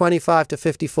targeted at 25 to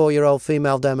 54-year-old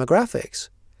female demographics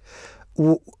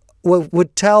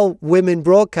would tell women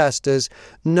broadcasters,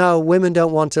 no, women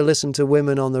don't want to listen to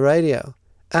women on the radio.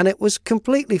 And it was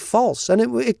completely false.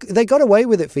 And they got away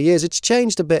with it for years. It's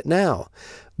changed a bit now.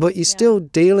 But you're still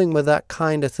dealing with that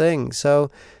kind of thing.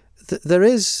 So there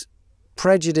is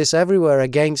prejudice everywhere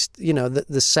against, the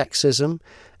sexism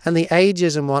and the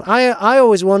ageism one. I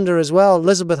always wonder as well,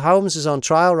 Elizabeth Holmes is on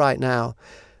trial right now.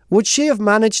 Would she have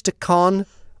managed to con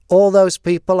all those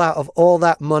people out of all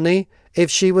that money if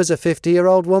she was a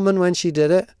 50-year-old woman when she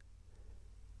did it?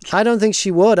 I don't think she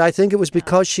would. I think it was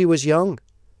because she was young.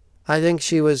 I think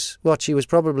she was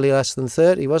probably less than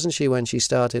 30, wasn't she, when she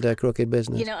started her crooked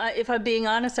business? If I'm being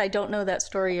honest, I don't know that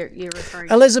story you're referring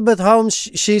to. Elizabeth Holmes,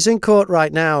 she's in court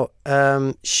right now.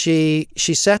 She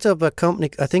set up a company,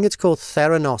 I think it's called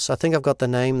Theranos. I think I've got the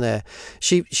name there.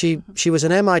 She was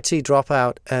an MIT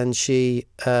dropout, and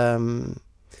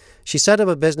She set up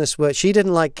a business where she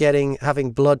didn't like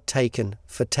having blood taken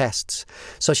for tests.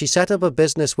 So she set up a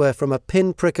business where from a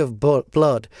pinprick of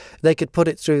blood, they could put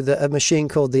it through a machine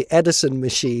called the Edison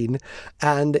machine,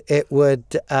 and it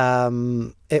would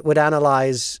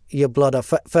analyze your blood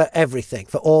for everything,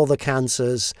 for all the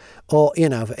cancers, or,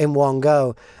 in one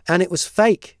go. And it was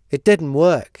fake. It didn't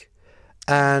work.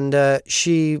 And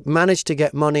she managed to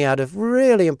get money out of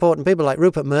really important people, like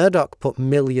Rupert Murdoch put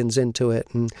millions into it.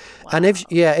 And Wow. and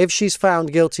if she's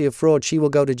found guilty of fraud, she will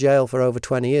go to jail for over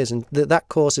 20 years. And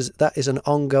that is an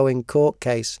ongoing court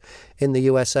case in the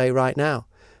USA right now.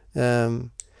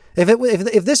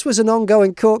 If this was an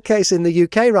ongoing court case in the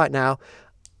UK right now,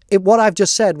 what I've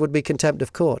just said would be contempt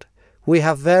of court. We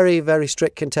have very, very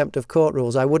strict contempt of court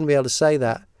rules. I wouldn't be able to say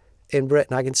that in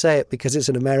Britain. I can say it because it's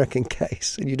an American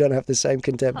case and you don't have the same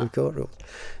contempt of court rules.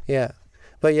 Yeah.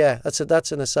 But yeah,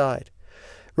 that's an aside.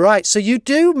 Right, so you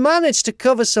do manage to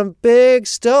cover some big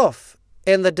stuff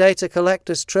in the Data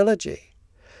Collectors trilogy.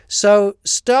 So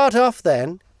start off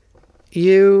then.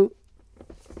 Did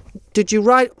you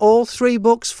write all 3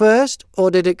 books first,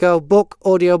 or did it go book,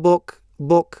 audiobook,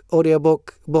 book,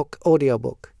 audiobook, book,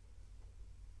 audiobook?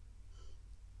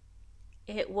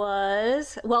 It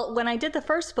was, well, when I did the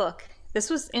first book, this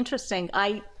was interesting.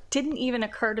 I didn't even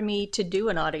occur to me to do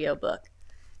an audiobook.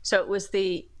 So it was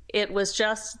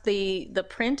just the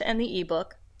print and the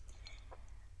ebook.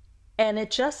 And it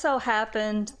just so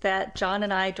happened that John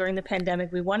and I, during the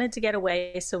pandemic, we wanted to get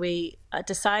away. So we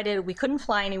decided we couldn't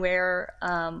fly anywhere.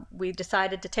 We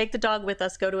decided to take the dog with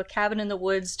us, go to a cabin in the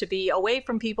woods to be away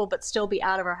from people, but still be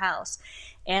out of our house.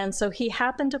 And so he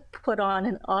happened to put on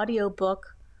an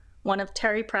audiobook, one of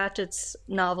Terry Pratchett's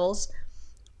novels.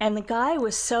 And the guy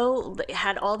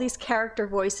had all these character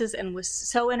voices and was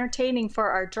so entertaining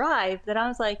for our drive that I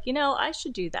was like, I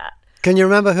should do that. Can you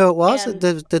remember who it was that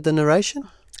did the narration?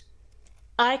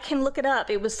 I can look it up.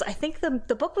 It was, I think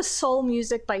the book was Soul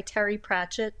Music by Terry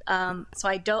Pratchett. So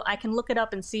I can look it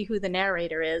up and see who the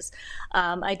narrator is.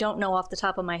 I don't know off the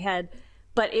top of my head,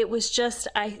 but it was just,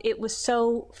 it was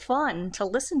so fun to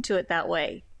listen to it that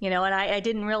way. And I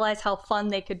didn't realize how fun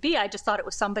they could be. I just thought it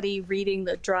was somebody reading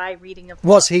the dry reading of books.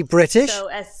 Was he British? So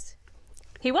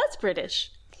he was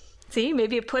British. See,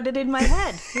 maybe it put it in my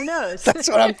head. Who knows? That's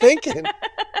what I'm thinking.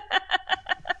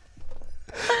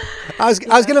 I was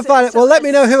going to find it. Well, let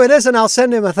me know who it is and I'll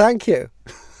send him a thank you.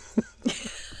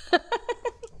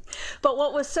 But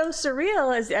what was so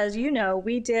surreal is, as you know,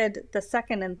 we did the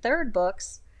second and third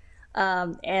books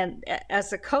and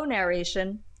as a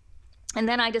co-narration. And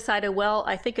then I decided, well,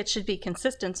 I think it should be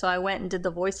consistent. So I went and did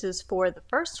the voices for the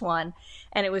first one.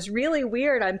 And it was really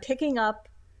weird. I'm picking up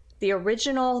the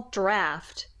original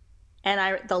draft.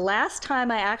 And the last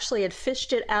time I actually had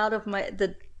fished it out of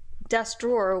the desk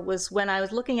drawer was when I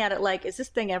was looking at it like, is this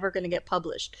thing ever going to get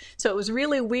published? So it was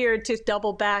really weird to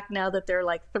double back now that there are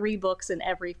like 3 books in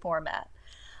every format.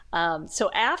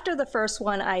 So after the first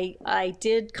one, I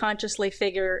did consciously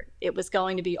figure it was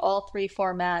going to be all 3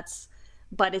 formats.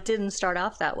 But it didn't start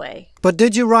off that way. But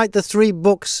did you write the 3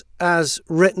 books as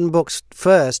written books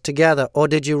first together, or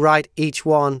did you write each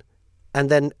one and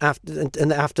then after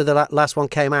the last one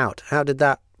came out? How did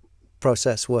that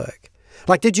process work?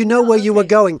 Like, did you know where you were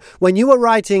going? When you were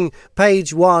writing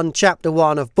page 1, chapter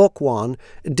 1 of book 1,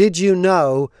 did you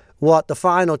know what the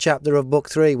final chapter of book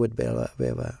 3 would be about?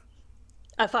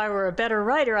 If I were a better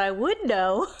writer, I would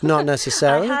know. Not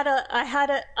necessarily. I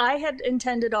had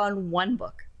intended on 1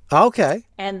 book. Okay.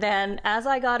 And then as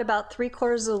I got about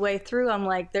 3/4 of the way through, I'm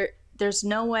like, there's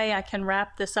no way I can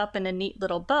wrap this up in a neat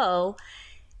little bow.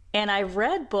 And I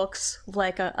read books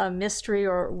like a mystery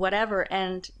or whatever,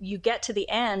 and you get to the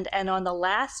end, and on the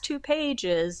last 2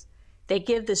 pages, they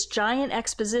give this giant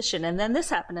exposition, and then this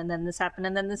happened, and then this happened,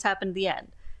 and then this happened at the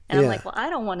end. And I'm like, well, I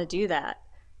don't want to do that.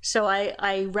 So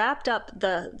I wrapped up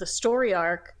the story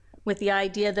arc with the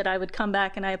idea that I would come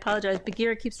back, and I apologize.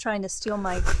 Bagheera keeps trying to steal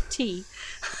my tea.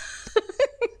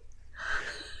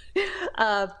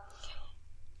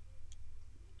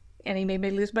 And he made me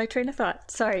lose my train of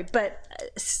thought. Sorry. But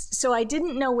so I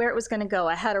didn't know where it was going to go.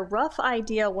 I had a rough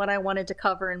idea what I wanted to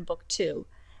cover in book 2.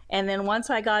 And then once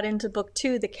I got into book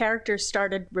 2, the characters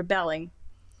started rebelling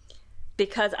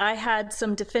because I had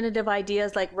some definitive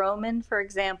ideas, like Roman, for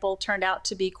example, turned out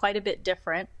to be quite a bit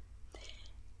different.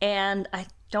 And I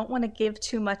don't want to give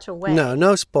too much away.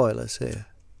 No spoilers here.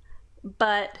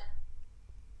 But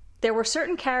there were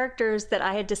certain characters that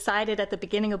I had decided at the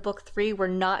beginning of book 3 were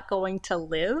not going to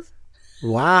live.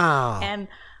 Wow.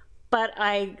 But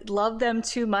I loved them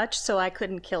too much, so I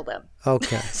couldn't kill them.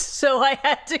 Okay. So I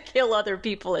had to kill other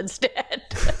people instead.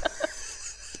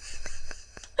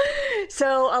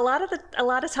 So a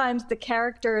lot of times the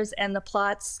characters and the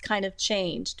plots kind of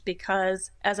changed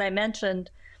because, as I mentioned,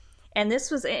 and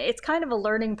it's kind of a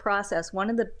learning process. One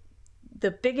of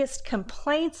the biggest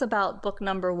complaints about book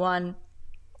number one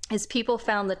is people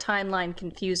found the timeline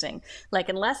confusing. Like,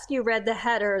 unless you read the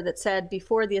header that said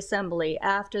before the assembly,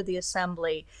 after the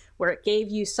assembly, where it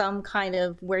gave you some kind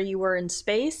of where you were in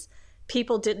space,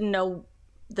 people didn't know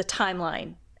the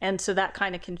timeline. And so that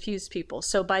kind of confused people.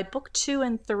 So by book 2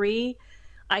 and 3,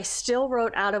 I still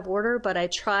wrote out of order, but I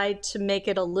tried to make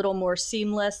it a little more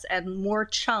seamless and more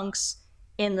chunks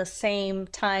in the same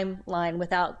timeline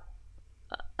without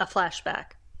a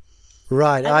flashback.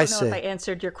 Right, I I don't know see. if I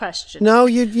answered your question. No,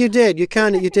 you did. You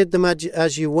did them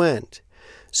as you went.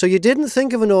 So you didn't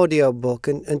think of an audio book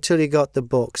until you got the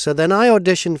book. So then I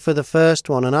auditioned for the first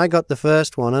one, and I got the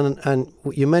first one, and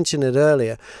you mentioned it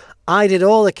earlier. I did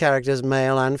all the characters,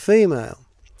 male and female.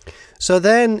 So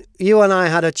then you and I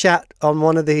had a chat on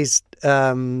one of these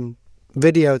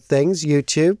video things,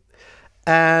 YouTube,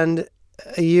 and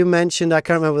you mentioned, I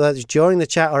can't remember whether it was during the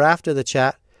chat or after the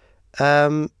chat,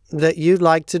 that you'd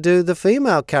like to do the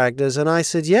female characters. And I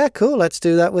said, yeah, cool, let's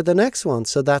do that with the next one.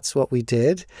 So that's what we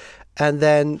did. And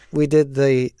then we did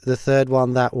the third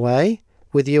one that way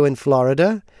with you in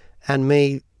Florida and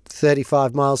me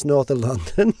 35 miles north of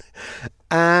London.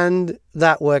 And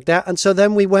that worked out. And so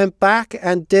then we went back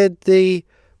and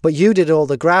but you did all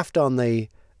the graft on the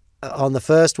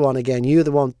first one again. You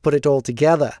the one put it all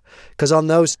together, because on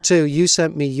those two you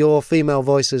sent me your female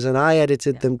voices and I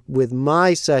edited them with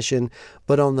my session.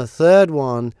 But on the third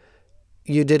one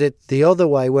you did it the other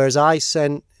way, whereas I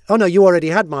sent you already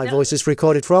had my voices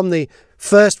recorded from the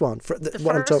first one. From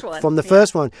the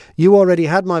first one you already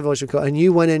had my voice recorded, and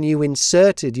you went and you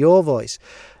inserted your voice.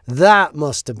 That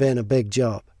must have been a big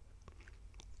job.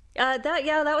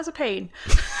 That was a pain.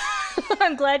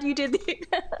 I'm glad you did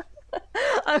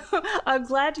I'm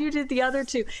glad you did the other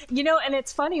two. And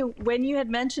it's funny, when you had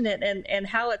mentioned it and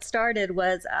how it started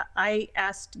was I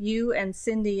asked you and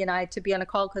Cindy and I to be on a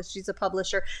call, because she's a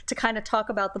publisher, to kind of talk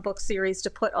about the book series, to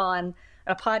put on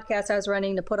a podcast I was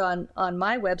running, to put on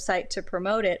my website to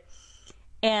promote it.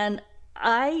 And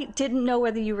I didn't know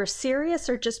whether you were serious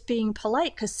or just being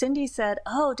polite, because Cindy said,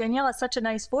 oh, Danielle has such a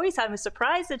nice voice. I was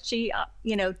surprised that she,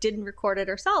 didn't record it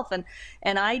herself. And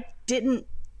I didn't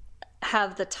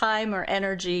have the time or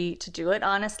energy to do it.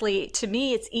 Honestly, to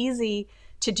me, it's easy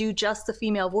to do just the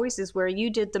female voices, where you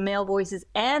did the male voices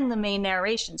and the main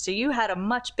narration. So you had a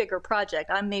much bigger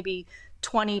project. I'm maybe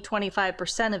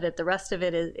 20-25% of it. The rest of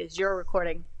it is your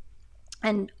recording.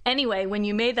 And anyway, when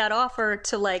you made that offer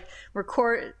to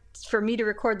for me to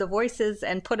record the voices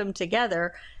and put them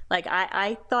together,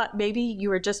 I thought maybe you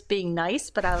were just being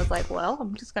nice, but I was like, well,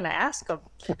 I'm just going to ask them.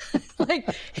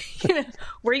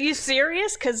 Were you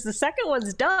serious? Because the second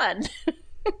one's done.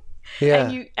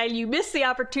 Yeah. and you missed the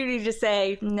opportunity to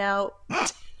say no.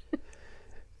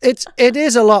 It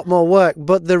is a lot more work,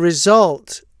 but the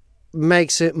result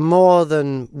makes it more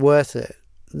than worth it.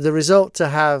 The result to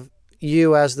have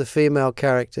you as the female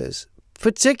characters,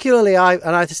 particularly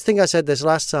I think I said this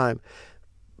last time,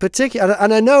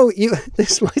 and I know you,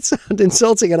 this might sound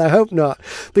insulting and I hope not,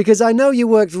 because I know you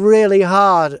worked really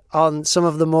hard on some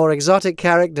of the more exotic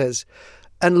characters,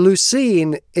 and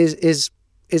Lucine is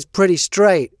pretty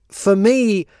straight. For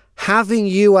me, having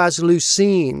you as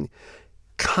Lucine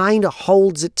kind of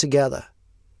holds it together.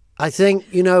 I think,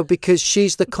 because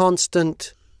she's the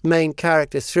constant main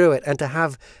character through it, and to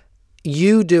have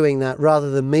you doing that rather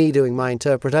than me doing my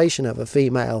interpretation of a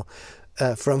female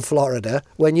from Florida,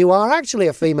 when you are actually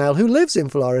a female who lives in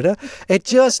Florida,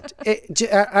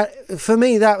 for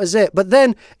me, that was it. But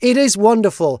then it is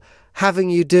wonderful having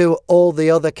you do all the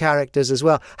other characters as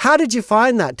well. How did you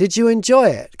find that? Did you enjoy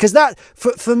it? Because that,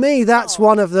 for me, that's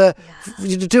one of the,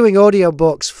 doing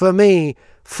audiobooks, for me,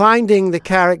 finding the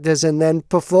characters and then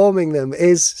performing them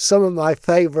is some of my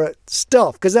favorite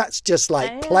stuff, because that's just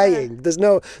like playing. There's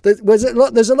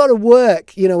a lot of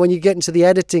work, when you get into the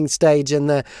editing stage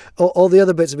and all the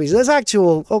other bits and pieces. There's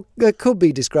it could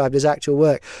be described as actual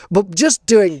work, but just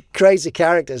doing crazy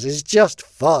characters is just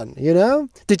fun.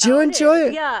 Did you enjoy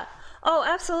it? Yeah. Oh,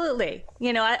 absolutely.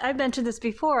 I've mentioned this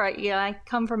before. I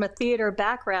come from a theater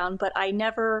background, but I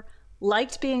never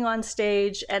liked being on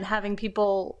stage and having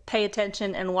people pay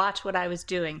attention and watch what I was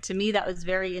doing. To me, that was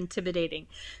very intimidating.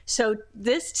 So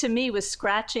this, to me, was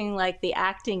scratching the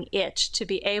acting itch, to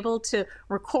be able to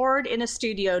record in a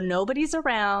studio, nobody's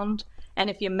around,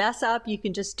 and if you mess up, you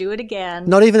can just do it again.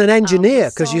 Not even an engineer,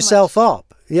 because you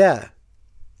self-op. Yeah.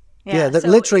 Yeah, so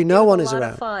literally no one is around. It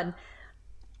was a lot of fun.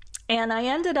 And I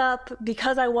ended up,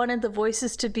 because I wanted the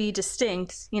voices to be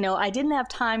distinct, you know, I didn't have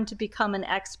time to become an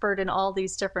expert in all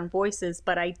these different voices,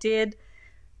 but I did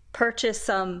purchase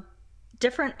some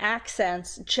different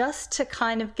accents just to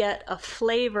kind of get a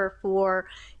flavor for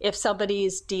if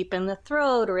somebody's deep in the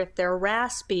throat, or if they're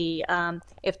raspy,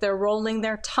 if they're rolling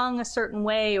their tongue a certain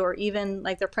way, or even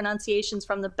like their pronunciations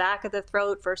from the back of the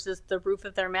throat versus the roof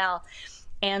of their mouth.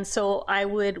 And so I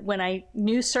would, when I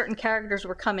knew certain characters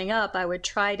were coming up, I would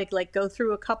try to like go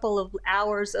through a couple of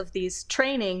hours of these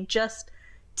training just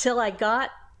till I got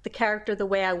the character the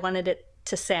way I wanted it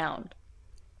to sound.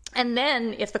 And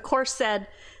then if the course said,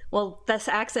 well, this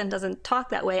accent doesn't talk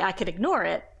that way, I could ignore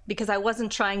it because I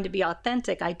wasn't trying to be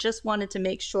authentic. I just wanted to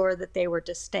make sure that they were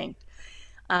distinct.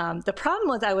 The problem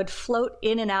was I would float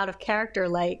in and out of character.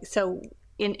 Like, so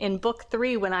in book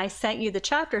 3, when I sent you the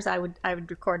chapters, I would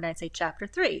record and I'd say chapter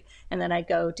 3, and then I'd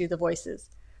go do the voices.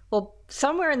 Well,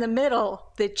 somewhere in the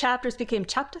middle, the chapters became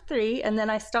chapter 3, and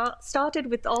then I started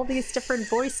with all these different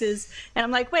voices, and I'm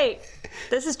like, wait,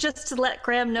 this is just to let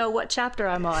Graham know what chapter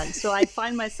I'm on. So I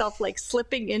find myself like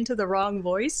slipping into the wrong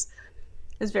voice.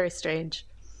 It's very strange.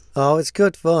 Oh, it's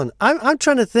good fun. I'm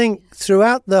trying to think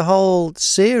throughout the whole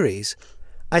series.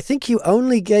 I think you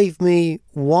only gave me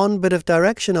one bit of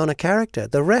direction on a character.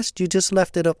 The rest, you just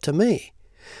left it up to me.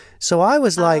 So I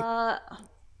was like,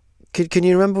 can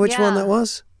you remember which one that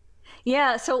was?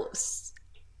 Yeah, so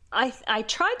I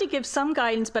tried to give some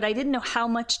guidance, but I didn't know how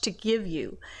much to give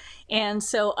you. And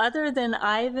so other than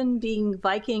Ivan being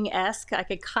Viking-esque, I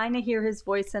could kind of hear his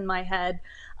voice in my head.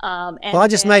 Well, I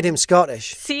just made him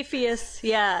Scottish. Cepheus,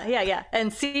 yeah.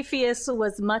 And Cepheus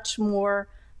was much more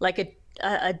like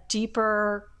a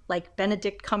deeper, like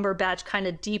Benedict Cumberbatch kind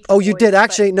of deep. Oh, you voice, did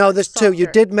actually. No, there's softer. two. You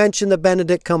did mention the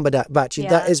Benedict Cumberbatch. Yeah.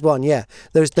 That is one. Yeah.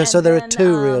 So there are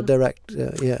two real direct.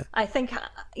 Yeah. I think.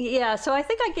 Yeah. So I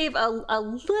think I gave a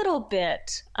little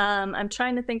bit. I'm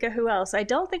trying to think of who else. I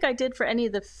don't think I did for any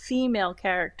of the female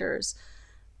characters,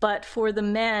 but for the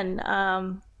men.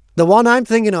 The one I'm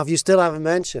thinking of, you still haven't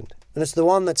mentioned. And it's the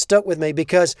one that stuck with me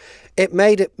because it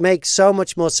made it make so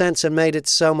much more sense and made it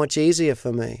so much easier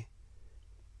for me.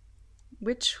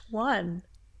 Which one?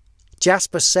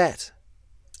 Jasper Sett.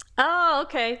 Oh,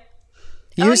 okay.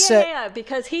 You said, yeah,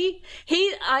 because he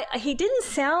didn't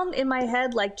sound in my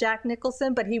head like Jack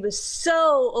Nicholson, but he was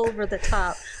so over the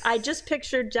top. I just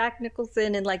pictured Jack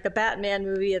Nicholson in like the Batman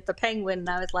movie at the Penguin, and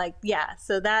I was like, yeah.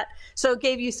 So it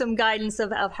gave you some guidance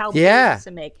of how big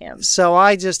to make him. So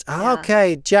I just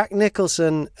okay, Jack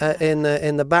Nicholson in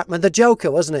the Batman, the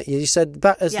Joker, wasn't it? You said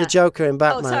as the Joker in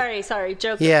Batman. Oh, sorry,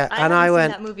 Joker. Yeah, and I haven't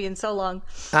seen that movie in so long.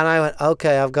 And I went,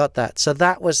 okay, I've got that. So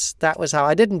that was how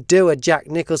I didn't do a Jack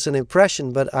Nicholson impression.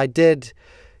 But I did,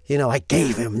 I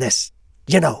gave him this,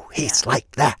 he's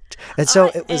like that. And so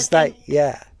it was it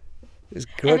was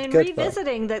good. And in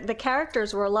revisiting, the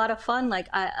characters were a lot of fun. Like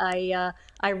I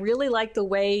really like the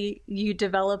way you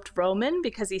developed Roman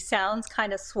because he sounds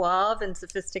kind of suave and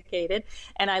sophisticated.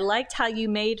 And I liked how you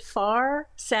made Far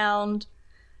sound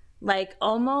like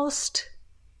almost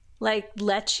like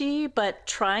lechy, but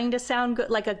trying to sound good,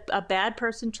 like a bad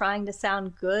person trying to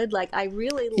sound good. Like I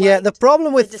really liked the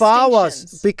problem with Far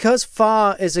was because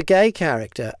Far is a gay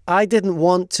character, I didn't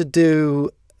want to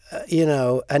do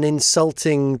an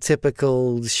insulting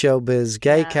typical showbiz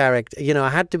gay character. I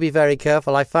had to be very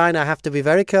careful. I find I have to be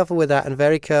very careful with that and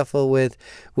very careful with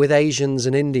Asians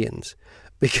and Indians.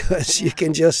 Because you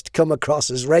can just come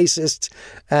across as racist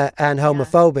and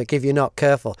homophobic if you're not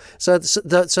careful. So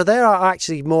they are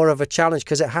actually more of a challenge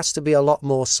because it has to be a lot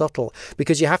more subtle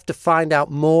because you have to find out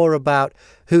more about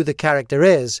who the character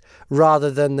is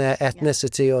rather than their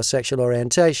ethnicity or sexual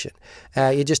orientation.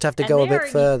 You just have to go a bit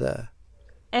further.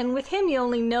 And with him, you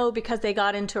only know because they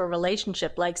got into a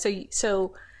relationship. Like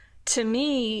so. To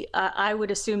me, I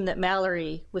would assume that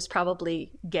Mallory was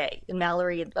probably gay, and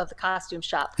Mallory of the costume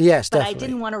shop. Yes, but definitely. I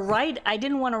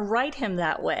didn't want to write him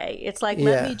that way. It's like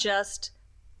let me just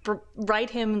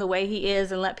write him the way he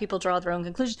is and let people draw their own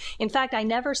conclusions. In fact, I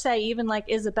never say, even like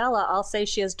Isabella, I'll say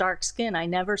she has dark skin. I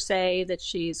never say that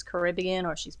she's Caribbean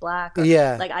or she's black.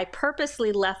 Like I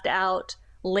purposely left out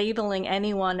labeling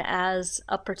anyone as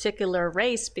a particular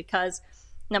race because.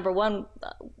 Number one,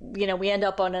 we end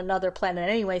up on another planet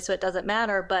anyway, so it doesn't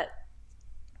matter. But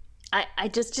I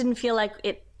just didn't feel like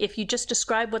it. If you just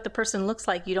describe what the person looks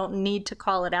like, you don't need to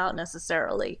call it out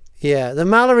necessarily. Yeah, the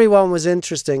Mallory one was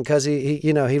interesting because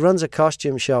he runs a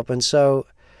costume shop, and so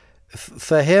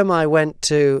for him, I went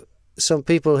to some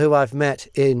people who I've met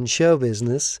in show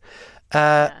business,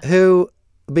 who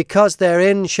because they're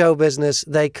in show business,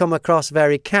 they come across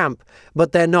very camp,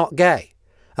 but they're not gay.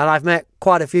 And I've met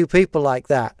quite a few people like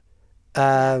that.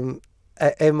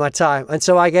 in my time. And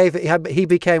so he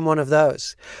became one of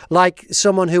those. Like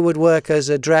someone who would work as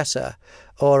a dresser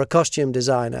or a costume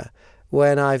designer.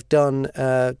 When I've done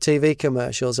TV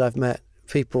commercials, I've met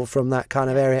people from that kind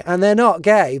of area. And they're not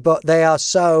gay, but they are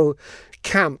so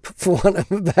camp, for want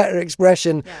of a better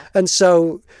expression, and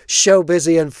so show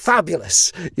busy and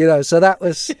fabulous, so that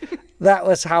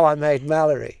was how I made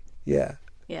Mallory.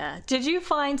 Did you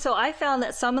find, so I found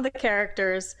that some of the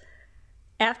characters,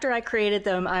 after I created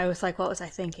them, I was like, what was I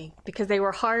thinking? Because they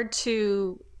were hard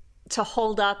to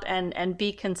hold up and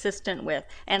be consistent with,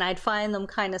 and I'd find them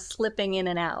kind of slipping in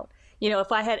and out.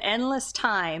 If I had endless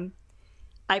time,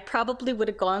 I probably would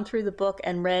have gone through the book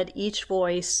and read each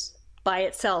voice by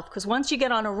itself, because once you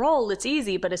get on a roll, it's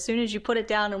easy, but as soon as you put it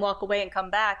down and walk away and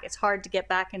come back, it's hard to get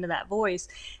back into that voice.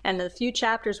 And the few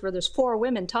chapters where there's 4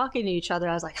 women talking to each other,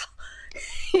 I was like,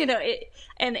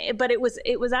 but it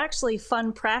was actually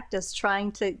fun practice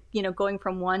trying to, going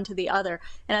from one to the other.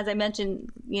 And as I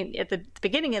mentioned at the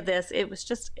beginning of this, it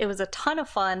was a ton of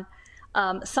fun.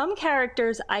 Some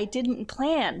characters I didn't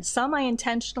plan. Some I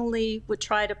intentionally would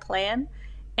try to plan,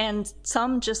 and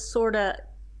some just sort of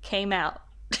came out.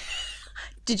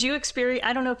 Did you experience,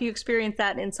 I don't know if you experienced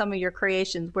that in some of your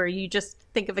creations, where you just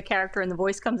think of a character and the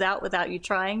voice comes out without you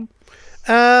trying?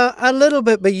 A little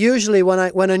bit, but usually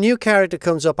when a new character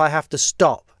comes up, I have to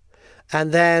stop.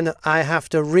 And then I have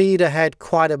to read ahead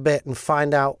quite a bit and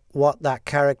find out what that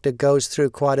character goes through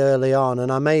quite early on.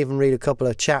 And I may even read a couple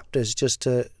of chapters just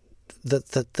to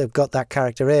that they've got that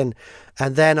character in,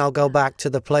 and then I'll go back to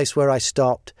the place where I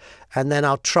stopped, and then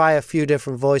I'll try a few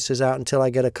different voices out until I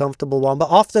get a comfortable one.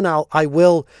 But often I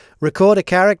will record a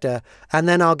character, and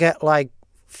then I'll get like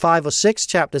 5 or 6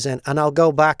 chapters in, and I'll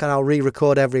go back and I'll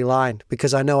re-record every line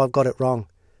because I know I've got it wrong.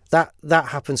 That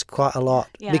happens quite a lot,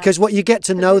 because what you get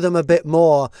to know them a bit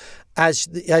more as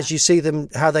you see them,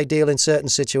 how they deal in certain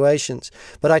situations.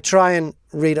 But I try and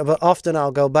read it, but often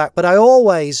I'll go back. But I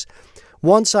always,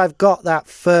 once I've got that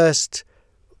first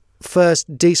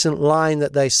decent line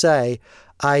that they say,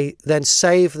 I then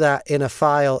save that in a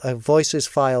file, a voices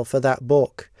file for that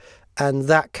book. And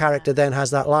that character then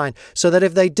has that line. So that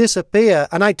if they disappear,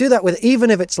 and I do that with, even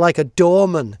if it's like a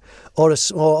doorman or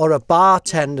a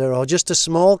bartender or just a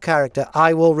small character,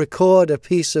 I will record a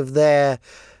piece of their,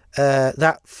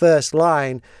 that first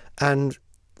line and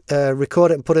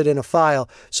record it and put it in a file,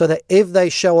 so that if they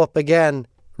show up again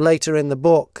later in the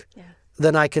book,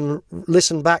 then I can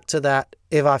listen back to that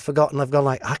if I've forgotten. I've gone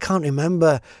like, I can't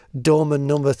remember doorman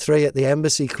number 3 at the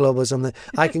Embassy Club or something.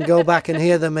 I can go back and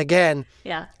hear them again,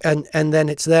 and then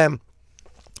it's them.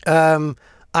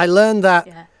 I learned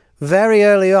that very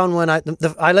early on when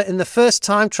in the first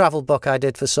time travel book I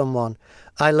did for someone.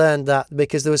 I learned that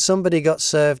because there was somebody got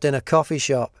served in a coffee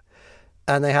shop,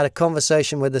 and they had a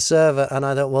conversation with the server, and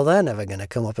I thought, well, they're never going to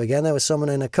come up again. There was someone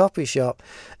in a coffee shop.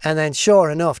 And then sure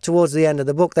enough, towards the end of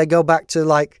the book, they go back to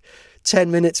like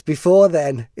 10 minutes before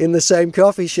then in the same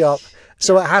coffee shop.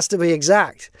 So it has to be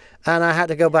exact. And I had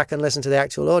to go back and listen to the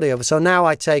actual audio. So now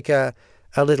I take a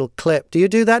little clip. Do you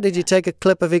do that? Did you take a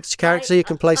clip of each character so you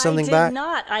can play something back? I did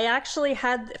not. I actually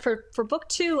had, for book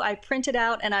 2, I printed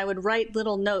out and I would write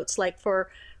little notes, like for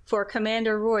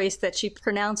Commander Royce, that she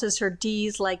pronounces her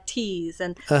D's like T's,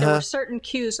 and there were certain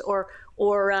cues, or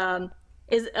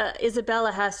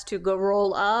Isabella has to go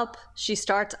roll up. She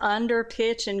starts under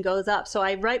pitch and goes up. So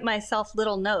I write myself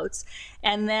little notes,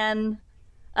 and then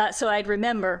so I'd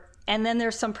remember. And then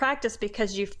there's some practice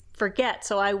because you forget.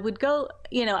 So I would go,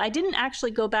 I didn't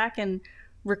actually go back and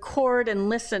record and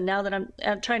listen. Now that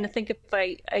I'm trying to think if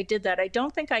I did that. I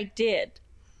don't think I did.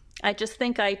 I just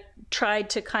think I tried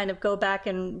to kind of go back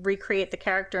and recreate the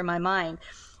character in my mind.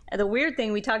 And the weird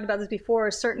thing, we talked about this before,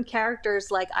 is certain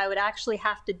characters, like I would actually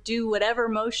have to do whatever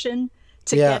motion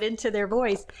to get into their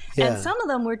voice. And some of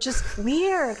them were just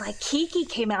weird. Like Kiki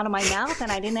came out of my mouth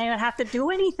and I didn't even have to do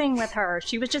anything with her.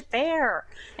 She was just there.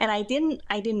 And I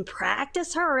didn't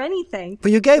practice her or anything.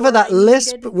 But you gave her that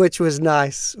lisp, which was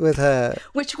nice with her.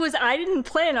 Which was, I didn't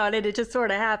plan on it. It just sort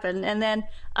of happened. And then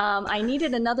I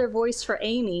needed another voice for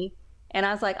Amy. And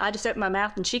I was like, I just opened my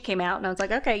mouth and she came out. And I was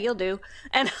like, okay, you'll do.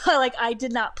 And like, I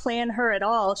did not plan her at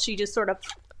all. She just sort of,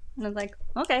 and I was like,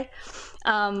 okay.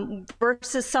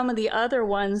 Versus some of the other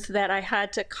ones that I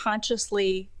had to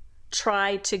consciously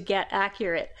try to get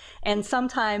accurate. And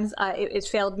sometimes it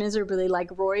failed miserably. Like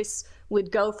Royce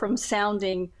would go from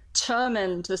sounding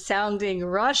German to sounding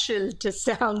Russian to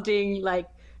sounding like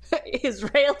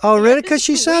Israeli. Oh, really? Because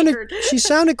she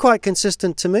sounded quite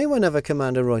consistent to me whenever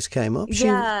Commander Royce came up.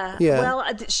 Yeah. Well,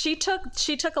 she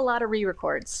took a lot of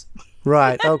re-records.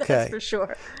 Right. Okay. That's for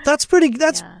sure. That's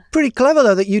pretty clever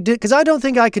though that you did, because I don't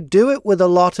think I could do it with a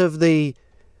lot of the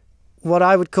what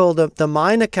I would call the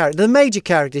minor characters. The major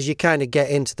characters, you kind of get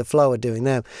into the flow of doing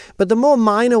them. But the more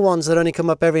minor ones that only come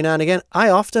up every now and again, I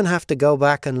often have to go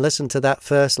back and listen to that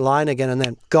first line again and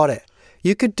then, got it.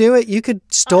 You could do it. You could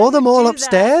store them all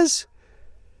upstairs.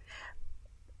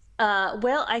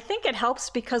 Well, I think it helps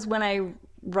because when I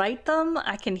write them,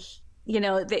 I can,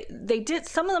 they did,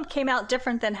 some of them came out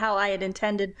different than how I had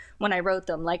intended when I wrote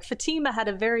them. Like Fatima had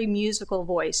a very musical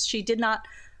voice. She did not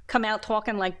come out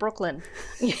talking like Brooklyn.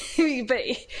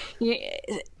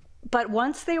 but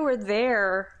once they were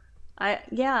there,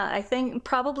 I think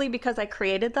probably because I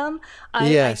created them.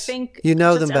 I think you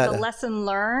know just them better. As a lesson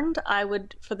learned, I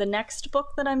would, for the next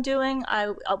book that I'm doing,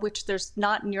 which there's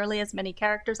not nearly as many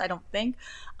characters, I don't think.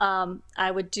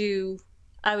 I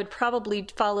would probably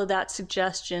follow that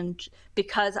suggestion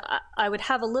because I would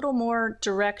have a little more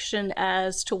direction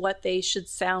as to what they should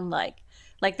sound like.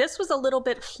 Like this was a little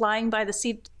bit flying by the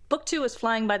seat. Book 2 was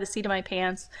flying by the seat of my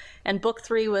pants, and book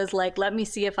 3 was like, let me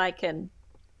see if I can,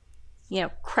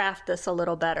 craft this a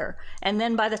little better. And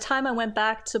then by the time I went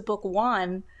back to book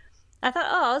 1, I thought,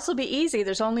 oh, this will be easy.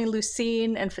 There's only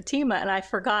Lucine and Fatima, and I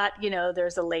forgot,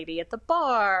 there's a lady at the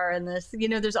bar, and this,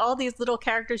 there's all these little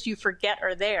characters you forget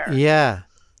are there. Yeah,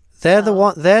 they're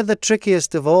the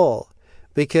trickiest of all.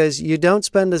 Because you don't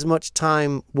spend as much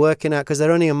time working out, because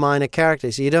they're only a minor character,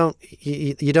 so you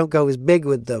don't go as big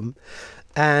with them,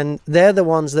 and they're the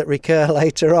ones that recur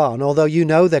later on. Although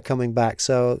they're coming back,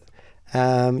 so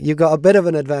you've got a bit of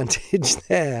an advantage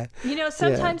there.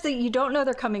 Sometimes you don't know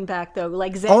they're coming back though.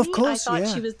 Like Zenny, of course, I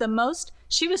thought she was the most.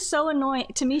 She was so annoying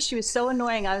to me. She was so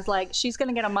annoying. I was like, she's going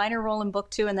to get a minor role in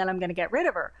book 2, and then I'm going to get rid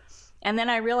of her. And then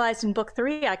I realized in book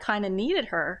 3, I kind of needed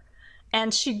her,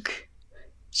 and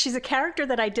she's a character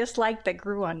that I disliked that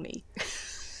grew on me.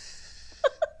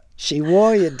 She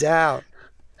wore you down.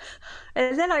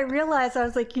 And then I realized, I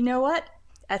was like, you know what?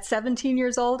 At 17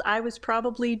 years old, I was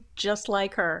probably just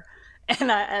like her. And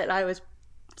I was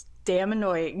damn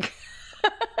annoying.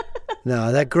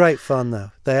 No, they're great fun,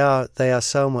 though. They are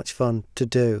so much fun to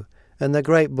do. And they're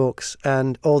great books.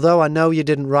 And although I know you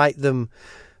didn't write them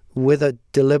with a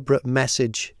deliberate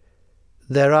message,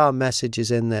 there are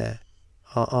messages in there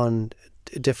on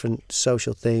different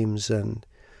social themes, and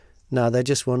no, they're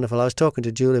just wonderful. I was talking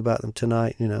to Julie about them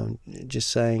tonight, just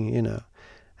saying,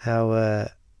 how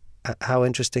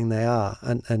interesting they are,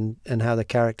 and how the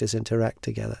characters interact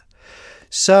together.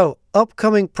 So,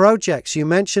 upcoming projects. You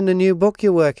mentioned a new book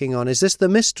you're working on. Is this the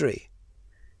mystery?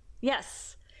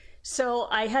 Yes. So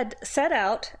I had set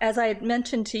out, as I had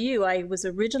mentioned to you, I was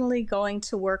originally going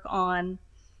to work on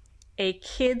a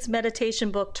kids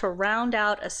meditation book to round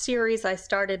out a series I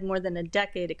started more than a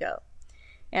decade ago.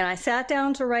 And I sat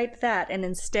down to write that, and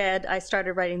instead I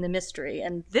started writing the mystery.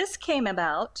 And this came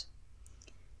about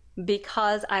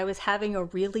because I was having a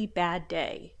really bad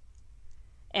day.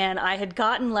 And I had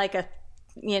gotten like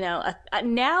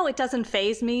now it doesn't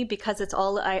faze me because it's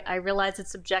all, I realize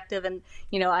it's subjective. And,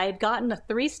 I had gotten a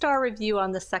 3-star review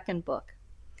on the second book.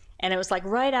 And it was like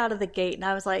right out of the gate. And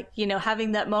I was like,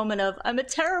 having that moment of, I'm a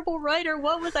terrible writer.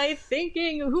 What was I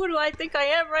thinking? Who do I think I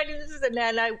am writing this? And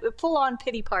then I full on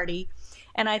pity party.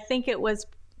 And I think it was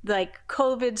like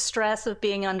COVID stress of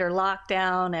being under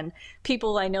lockdown and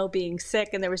people I know being sick.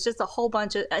 And there was just a whole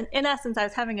bunch of, in essence, I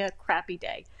was having a crappy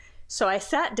day. So I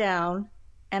sat down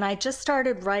and I just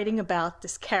started writing about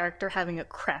this character having a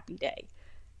crappy day.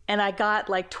 And I got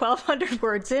like 1,200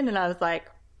 words in, and I was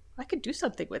like, I could do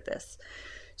something with this.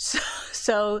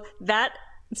 So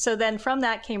then from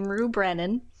that came Rue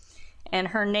Brennan, and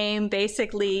her name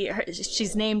basically,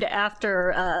 she's named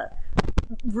after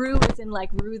Rue is in like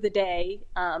Rue the Day.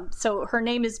 So her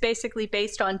name is basically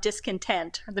based on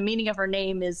discontent. The meaning of her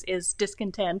name is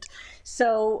discontent.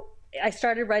 So I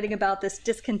started writing about this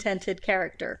discontented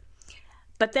character.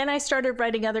 But then I started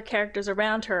writing other characters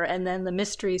around her, and then the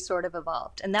mystery sort of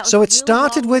evolved. And that was so it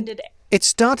started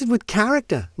with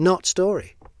character, not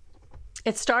story.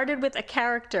 It started with a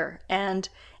character, and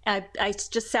I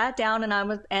just sat down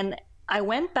and I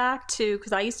went back to,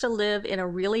 because I used to live in a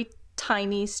really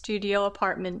tiny studio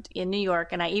apartment in New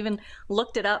York, and I even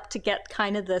looked it up to get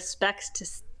kind of the specs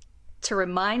to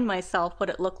remind myself what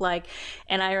it looked like.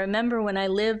 And I remember when I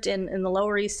lived in the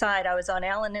Lower East Side, I was on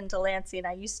Allen and Delancey, and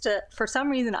I used to, for some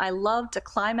reason, I loved to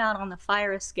climb out on the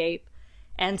fire escape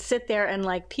and sit there and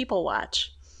like people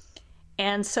watch.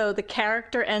 And so the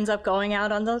character ends up going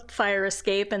out on the fire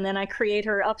escape, and then I create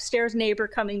her upstairs neighbor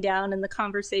coming down and the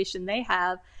conversation they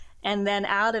have. And then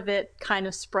out of it kind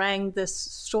of sprang this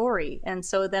story. And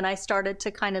so then I started to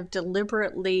kind of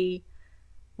deliberately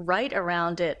write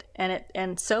around it.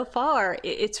 And so far,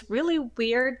 it's really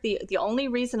weird. The only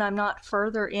reason I'm not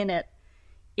further in it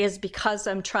is because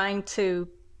I'm trying to,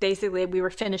 basically we were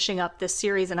finishing up this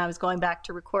series and I was going back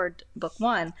to record book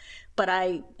 1, but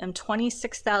I am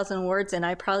 26,000 words in.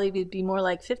 I probably would be more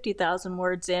like 50,000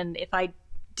 words in if I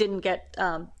didn't get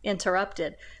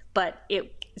interrupted, but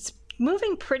it's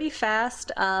moving pretty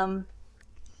fast.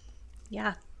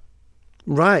 Yeah.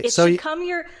 Right. It should come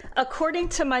your, according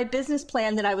to my business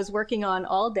plan that I was working on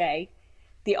all day,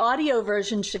 the audio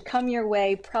version should come your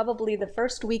way probably the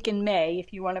first week in May,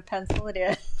 if you want to pencil it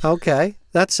in. Okay,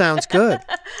 that sounds good.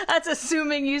 That's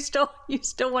assuming you still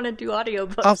want to do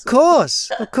audiobooks.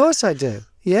 Of course I do.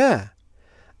 Yeah.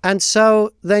 And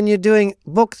so then you're doing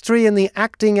book 3 in the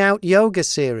Acting Out Yoga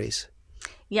series.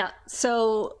 Yeah.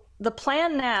 So the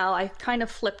plan now, I kind of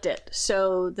flipped it.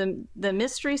 So the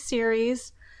mystery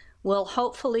series will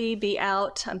hopefully be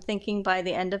out, I'm thinking, by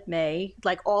the end of May,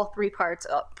 like all 3 parts,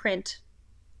 print,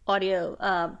 audio,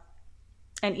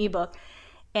 and ebook.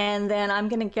 And then I'm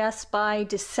going to guess by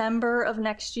December of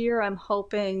next year, I'm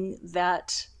hoping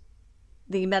that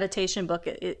the meditation book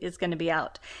is going to be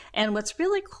out. And what's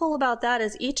really cool about that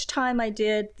is each time I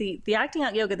did the Acting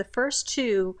Out Yoga, the first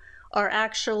 2 are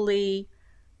actually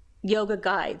yoga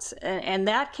guides. And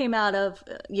that came out of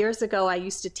years ago. I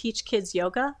used to teach kids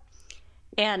yoga,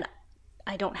 and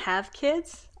I don't have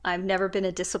kids. I've never been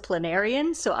a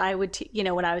disciplinarian. So I would,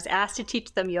 when I was asked to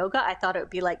teach them yoga, I thought it would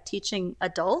be like teaching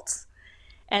adults.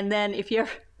 And then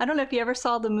I don't know if you ever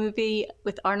saw the movie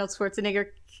with Arnold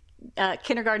Schwarzenegger,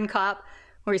 Kindergarten Cop,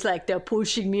 where he's like, they're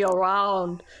pushing me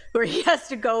around, where he has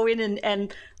to go in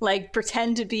and like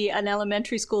pretend to be an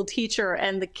elementary school teacher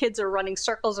and the kids are running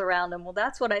circles around him. Well,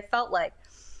 that's what I felt like.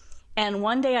 And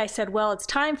one day I said, well, it's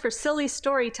time for silly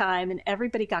story time. And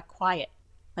everybody got quiet.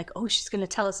 Like, oh, she's going to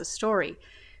tell us a story.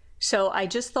 So I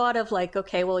just thought of like,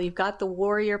 okay, well, you've got the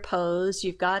warrior pose,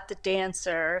 you've got the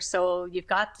dancer, so you've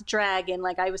got the dragon.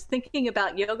 Like, I was thinking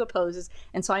about yoga poses.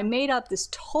 And so I made up this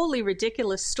totally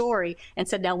ridiculous story and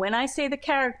said, now when I say the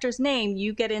character's name,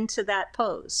 you get into that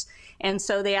pose. And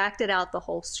so they acted out the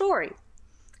whole story.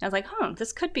 I was like,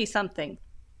 this could be something.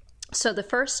 So the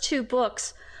first 2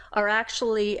 books are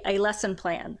actually a lesson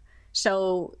plan.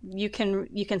 So you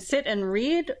can sit and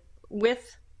read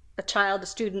with a child, a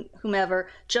student, whomever,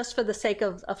 just for the sake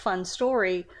of a fun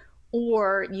story,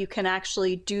 or you can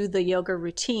actually do the yoga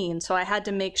routine. So I had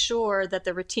to make sure that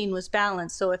the routine was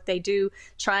balanced. So if they do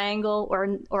triangle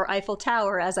or Eiffel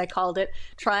Tower, as I called it,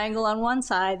 triangle on one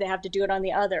side, they have to do it on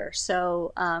the other.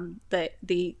 So I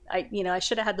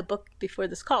should have had the book before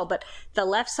this call, but the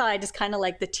left side is kind of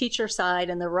like the teacher side,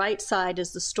 and the right side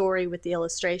is the story with the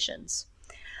illustrations.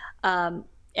 And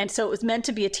so it was meant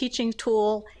to be a teaching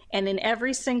tool. And in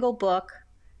every single book,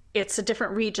 it's a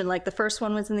different region. Like the first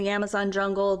one was in the Amazon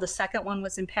jungle. The second one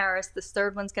was in Paris. This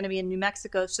third one's going to be in New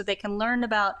Mexico. So they can learn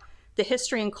about the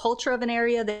history and culture of an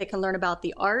area. They can learn about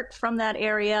the art from that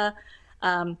area.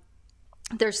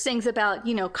 There's things about,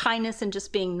 kindness and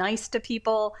just being nice to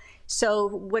people. So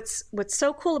what's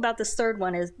so cool about this third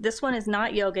one is this one is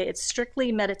not yoga. It's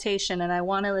strictly meditation. And I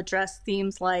want to address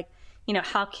themes like,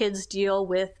 how kids deal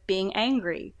with being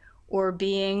angry or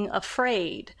being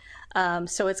afraid.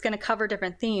 So it's going to cover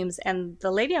different themes. And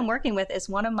the lady I'm working with is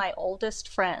one of my oldest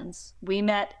friends. We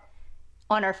met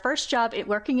on our first job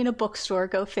working in a bookstore,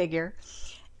 go figure.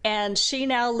 And she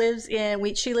now lives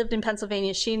she lived in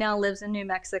Pennsylvania. She now lives in New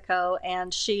Mexico,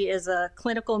 and she is a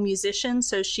clinical musician.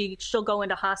 So she'll go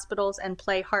into hospitals and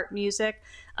play heart music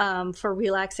for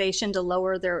relaxation to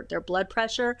lower their blood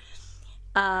pressure.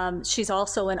 She's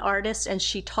also an artist, and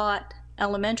she taught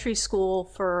elementary school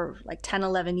for like 10,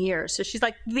 11 years. So she's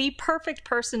like the perfect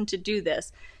person to do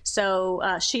this. So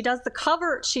she does the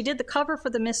cover. She did the cover for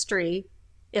the mystery,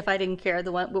 if I didn't care,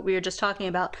 the one what we were just talking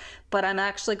about. But I'm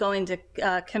actually going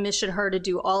to commission her to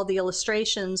do all the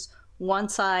illustrations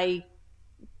once I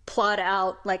plot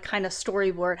out like kind of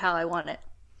storyboard how I want it.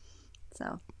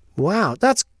 So. Wow,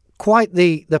 that's quite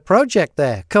the project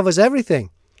there. Covers everything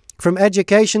from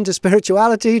education to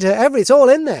spirituality to it's all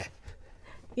in there.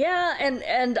 Yeah,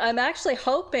 and I'm actually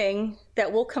hoping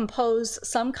that we'll compose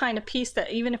some kind of piece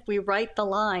that even if we write the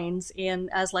lines in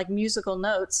as like musical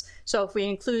notes, so if we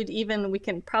include we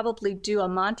can probably do a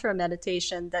mantra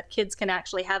meditation that kids can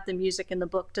actually have the music in the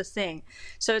book to sing.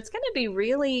 So it's going to be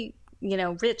really,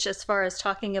 rich as far as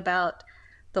talking about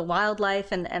the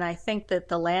wildlife, and I think that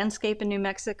the landscape in New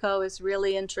Mexico is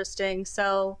really interesting.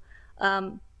 So,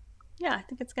 yeah, I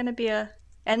think it's going to be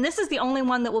and this is the only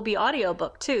one that will be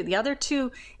audiobook too. The other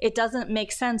 2, it doesn't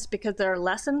make sense because they're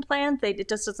lesson plans. It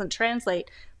just doesn't translate.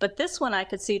 But this one I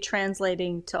could see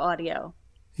translating to audio.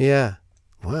 Yeah.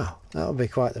 Wow. That would be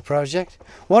quite the project.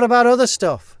 What about other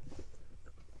stuff?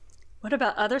 What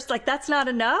about others? Like, that's not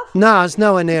enough? No, it's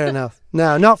nowhere near enough.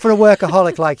 No, not for a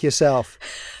workaholic like yourself.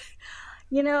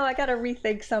 I got to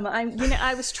rethink some.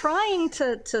 I was trying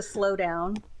to slow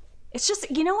down. It's just,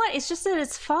 you know what? It's just that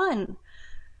it's fun.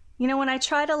 When I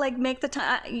try to like make the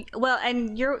time, well,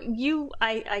 and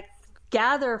I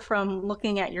gather from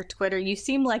looking at your Twitter, you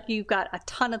seem like you've got a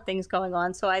ton of things going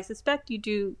on. So I suspect you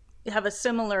do have a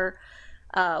similar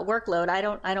workload. I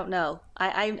don't know.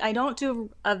 I don't do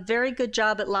a very good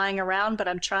job at lying around, but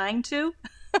I'm trying to.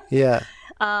 Yeah.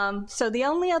 So the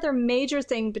only other major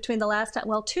thing between the last time,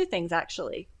 well, two things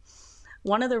actually.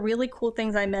 One of the really cool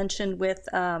things I mentioned with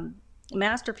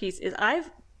Masterpiece is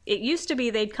it used to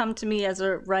be they'd come to me as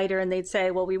a writer and they'd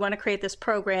say, well, we want to create this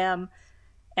program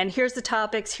and here's the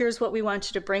topics, here's what we want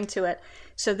you to bring to it.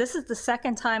 So this is the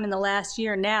second time in the last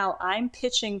year now I'm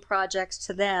pitching projects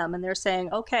to them and they're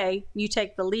saying, okay, you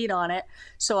take the lead on it.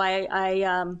 So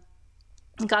I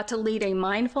got to lead a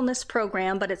mindfulness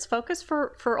program, but it's focused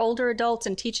for older adults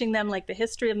and teaching them like the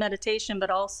history of meditation,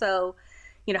 but also,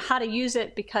 how to use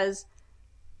it because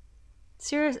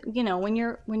when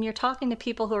you're talking to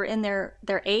people who are in their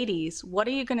 80s, what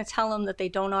are you going to tell them that they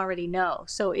don't already know?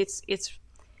 So it's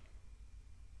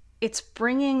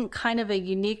bringing kind of a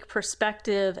unique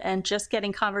perspective and just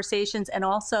getting conversations and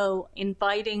also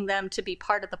inviting them to be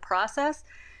part of the process.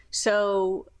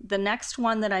 So the next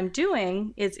one that I'm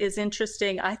doing is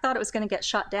interesting. I thought it was going to get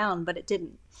shot down, but it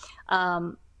didn't.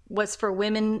 Was for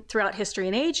women throughout history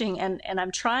and aging, and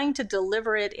I'm trying to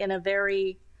deliver it in a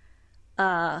very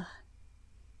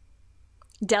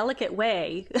delicate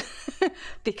way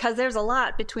because there's a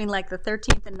lot between like the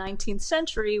 13th and 19th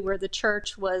century where the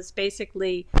church was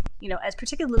basically, as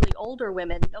particularly older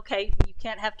women, okay, you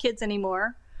can't have kids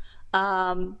anymore.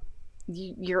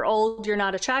 You're old, you're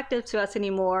not attractive to us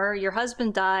anymore. Your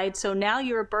husband died, so now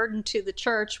you're a burden to the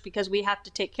church because we have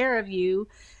to take care of you.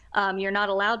 You're not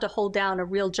allowed to hold down a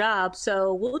real job,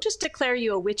 so we'll just declare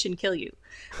you a witch and kill you.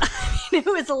 I mean,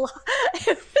 it was a lot.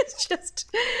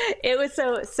 It was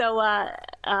so.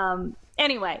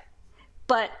 Anyway,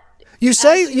 but you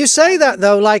say that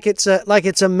though, like it's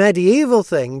a medieval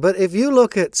thing. But if you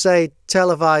look at, say,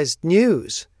 televised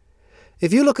news,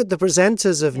 if you look at the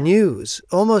presenters of news,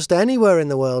 almost anywhere in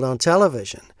the world on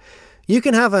television, you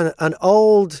can have an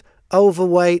old,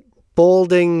 overweight,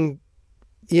 balding,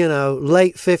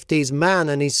 late 50s man,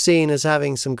 and he's seen as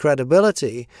having some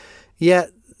credibility. Yet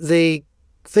the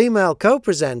female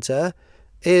co-presenter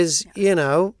is,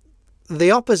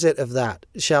 the opposite of that,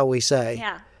 shall we say.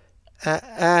 Yeah.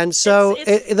 And so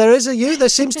there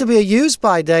seems to be a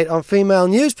use-by date on female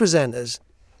news presenters.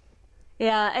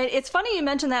 Yeah, it's funny you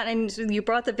mentioned that, and you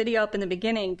brought the video up in the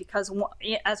beginning because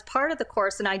as part of the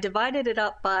course, and I divided it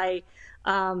up by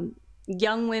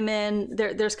young women.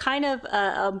 There's kind of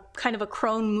a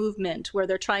crone movement where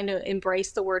they're trying to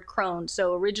embrace the word crone.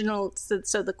 So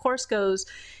the course goes,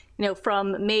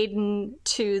 from maiden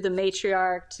to the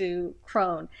matriarch to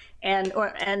crone, and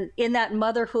in that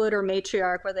motherhood or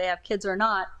matriarch, whether they have kids or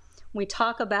not, we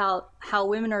talk about how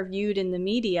women are viewed in the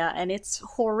media, and it's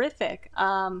horrific.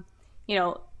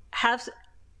 Have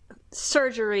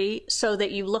surgery so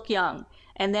that you look young.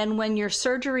 And then when your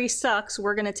surgery sucks,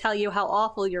 we're going to tell you how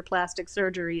awful your plastic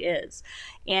surgery is.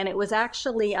 And it was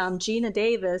actually Gina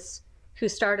Davis who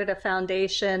started a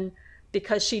foundation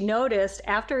because she noticed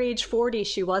after age 40,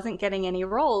 she wasn't getting any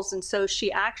roles. And so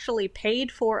she actually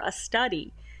paid for a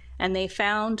study. And they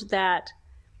found that,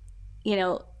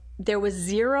 there was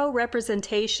zero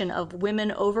representation of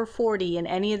women over 40 in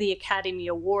any of the Academy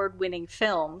Award-winning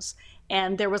films.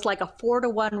 And there was like a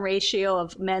 4-to-1 ratio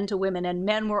of men to women. And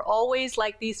men were always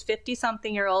like these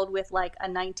 50-something-year-old with like a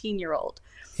 19-year-old.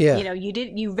 Yeah.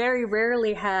 You very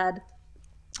rarely had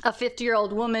a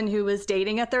 50-year-old woman who was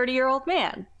dating a 30-year-old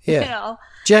man. Yeah.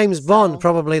 James Bond,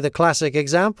 probably the classic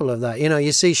example of that.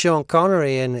 You see Sean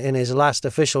Connery in his last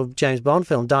official James Bond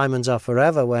film, Diamonds Are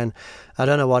Forever, when I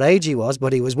don't know what age he was,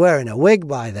 but he was wearing a wig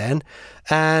by then.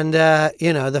 And,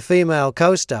 the female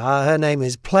co-star, her name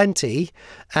is Plenty,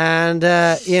 and,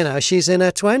 she's in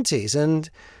her 20s. And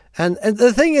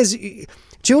the thing is,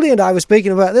 Julie and I were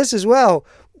speaking about this as well.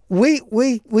 We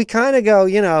kind of go,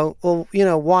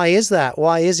 why is that?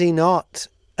 Why is he not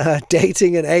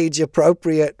dating an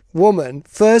age-appropriate woman,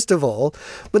 first of all?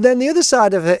 But then the other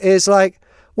side of it is like,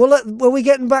 well, are we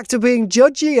getting back to being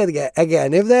judgy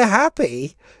again? If they're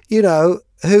happy,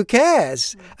 who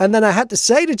cares? And then I had to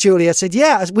say to Julie, I said,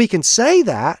 yeah, we can say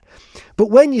that, but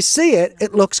when you see it,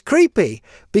 it looks creepy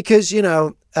because,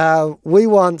 we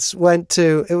once went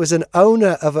to, it was a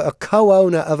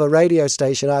co-owner of a radio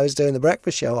station I was doing the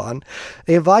breakfast show on.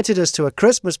 He invited us to a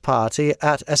Christmas party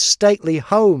at a stately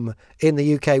home in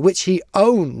the UK, which he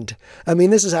owned. I mean,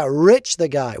 this is how rich the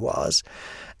guy was.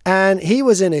 And he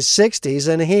was in his 60s,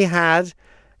 and he had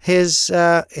his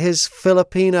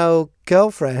Filipino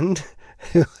girlfriend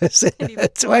who was in her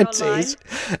 20s,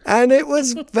 and it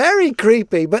was very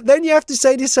creepy. But then you have to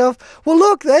say to yourself, well,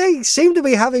 look, they seem to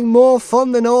be having more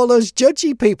fun than all those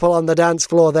judgy people on the dance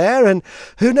floor there, and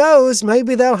who knows,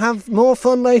 maybe they'll have more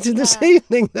fun later this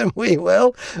evening than we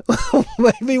will.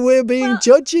 Maybe we're being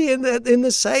judgy in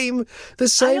the same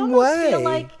way. I feel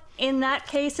like in that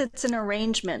case it's an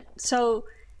arrangement. So,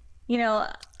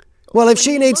 well, if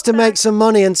she needs to make some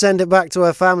money and send it back to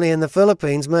her family in the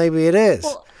Philippines, maybe it is.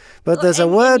 But there's a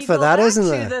word for that, isn't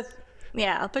there?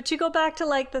 But you go back to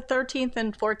like the 13th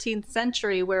and 14th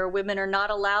century where women are not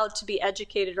allowed to be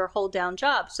educated or hold down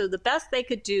jobs. So the best they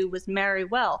could do was marry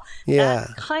well. Yeah.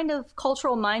 That kind of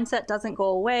cultural mindset doesn't go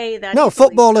away.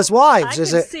 Footballers' wives,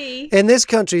 is it? In this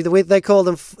country, they call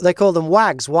them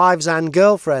WAGs, wives and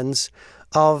girlfriends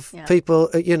of people,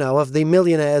 of the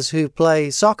millionaires who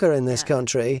play soccer in this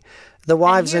country, the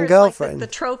wives and girlfriends. Like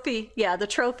the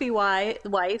trophy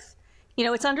wife.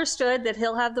 It's understood that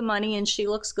he'll have the money and she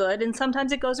looks good. And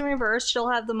sometimes it goes in reverse. She'll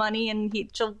have the money and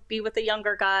she'll be with a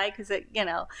younger guy because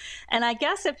And I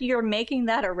guess if you're making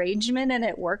that arrangement and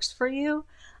it works for you,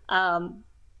 doesn't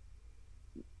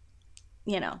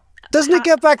it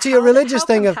get back to your religious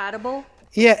thing compatible?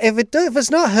 If it's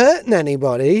not hurting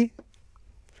anybody.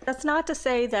 That's not to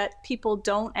say that people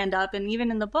don't end up, and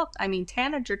even in the book, I mean,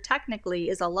 Tanager technically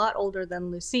is a lot older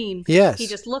than Lucine. Yes. He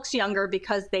just looks younger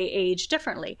because they age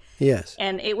differently. Yes.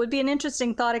 And it would be an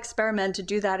interesting thought experiment to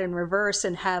do that in reverse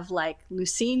and have, like,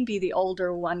 Lucine be the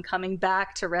older one coming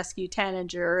back to rescue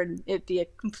Tanager, and it be a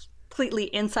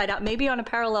completely inside out, maybe on a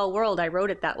parallel world. I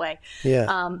wrote it that way.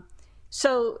 Yeah.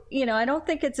 So, I don't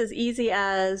think it's as easy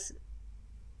as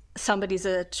somebody's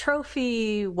a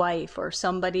trophy wife or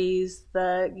somebody's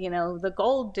the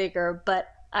gold digger,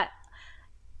 but I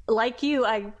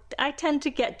tend to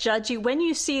get judgy when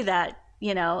you see that,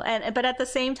 but at the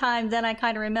same time then I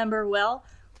kind of remember, well,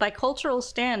 by cultural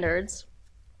standards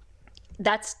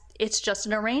it's just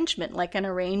an arrangement, like an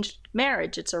arranged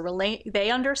marriage. They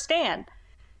understand.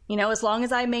 As long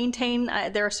as I maintain,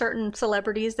 there are certain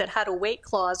celebrities that had a weight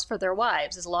clause for their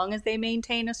wives. As long as they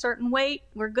maintain a certain weight,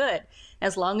 we're good.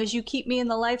 As long as you keep me in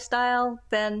the lifestyle,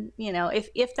 then,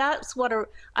 if that's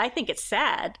I think it's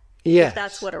sad. Yes. If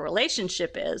that's what a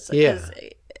relationship is. Yeah.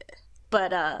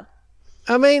 But,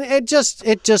 I mean, it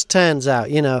just turns out,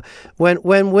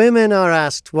 when women are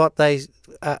asked what they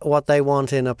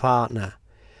want in a partner,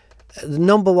 the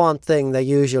number one thing they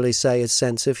usually say is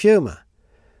sense of humor.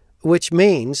 Which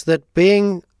means that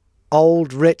being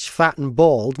old, rich, fat and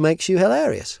bald makes you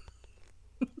hilarious.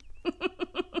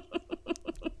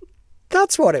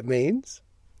 That's what it means.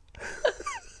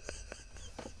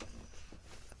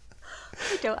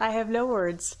 I have no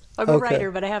words. I'm a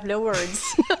writer, but I have no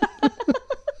words.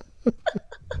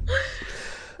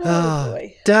 Oh,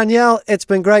 boy. Danielle, it's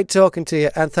been great talking to you,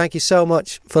 and thank you so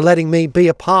much for letting me be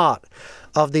a part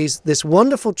of this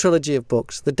wonderful trilogy of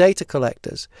books, The Data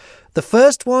Collectors. The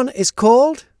first one is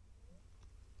called?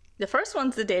 The first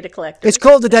one's The Data Collectors. It's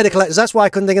called The Data Collectors. That's why I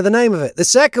couldn't think of the name of it. The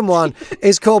second one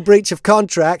is called Breach of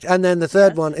Contract, and then the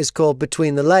third one is called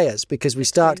Between the Layers, because we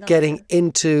start getting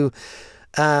into...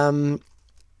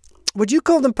 would you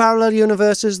call them parallel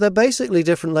universes? They're basically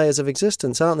different layers of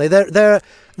existence, aren't they?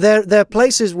 They're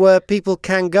places where people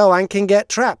can go and can get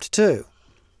trapped too.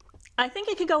 I think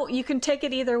you can take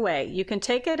it either way. You can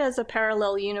take it as a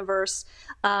parallel universe.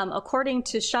 According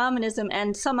to shamanism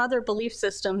and some other belief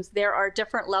systems, there are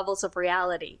different levels of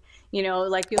reality.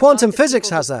 Like quantum physics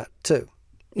has that too.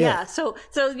 Yeah. So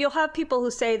you'll have people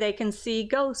who say they can see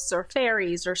ghosts or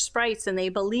fairies or sprites, and they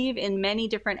believe in many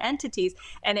different entities.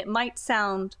 And it might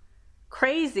sound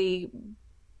crazy,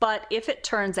 but if it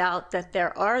turns out that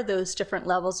there are those different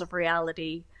levels of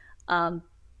reality,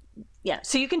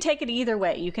 so you can take it either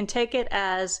way. You can take it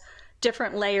as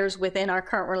different layers within our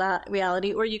current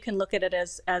reality, or you can look at it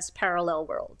as parallel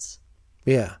worlds.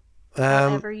 Yeah.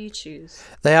 Whatever you choose.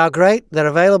 They are great. They're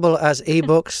available as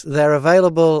ebooks. They're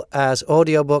available as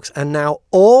audiobooks. And now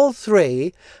all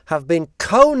three have been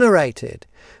co-narrated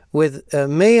with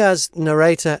me as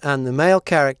narrator and the male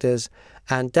characters,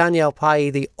 and Danielle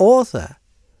Palli, the author,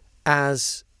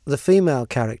 as the female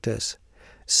characters.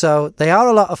 So they are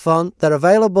a lot of fun. They're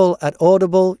available at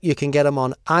Audible. You can get them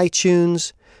on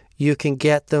iTunes. You can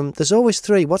get them. There's always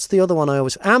 3. What's the other one I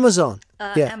always... Amazon.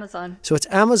 Amazon. So it's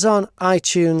Amazon,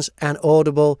 iTunes, and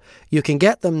Audible. You can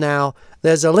get them now.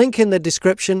 There's a link in the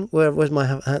description.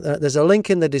 There's a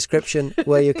link in the description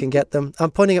where you can get them.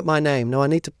 I'm pointing at my name. No, I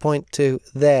need to point to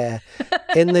there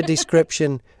in the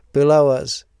description below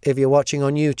us. If you're watching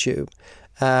on YouTube,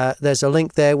 there's a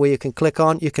link there where you can click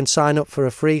on. You can sign up for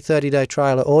a free 30-day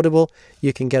trial at Audible.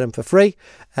 You can get them for free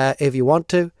if you want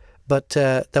to. But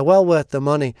they're well worth the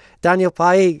money. Danielle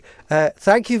Palli,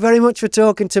 thank you very much for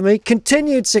talking to me.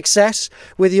 Continued success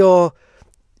with your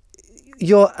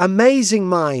amazing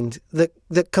mind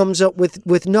that comes up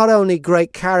with not only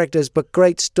great characters, but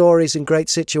great stories and great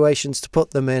situations to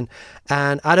put them in.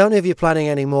 And I don't know if you're planning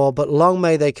any more, but long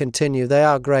may they continue. They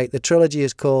are great. The trilogy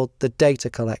is called The Data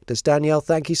Collectors. Danielle,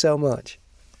 thank you so much.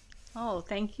 Oh,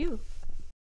 thank you.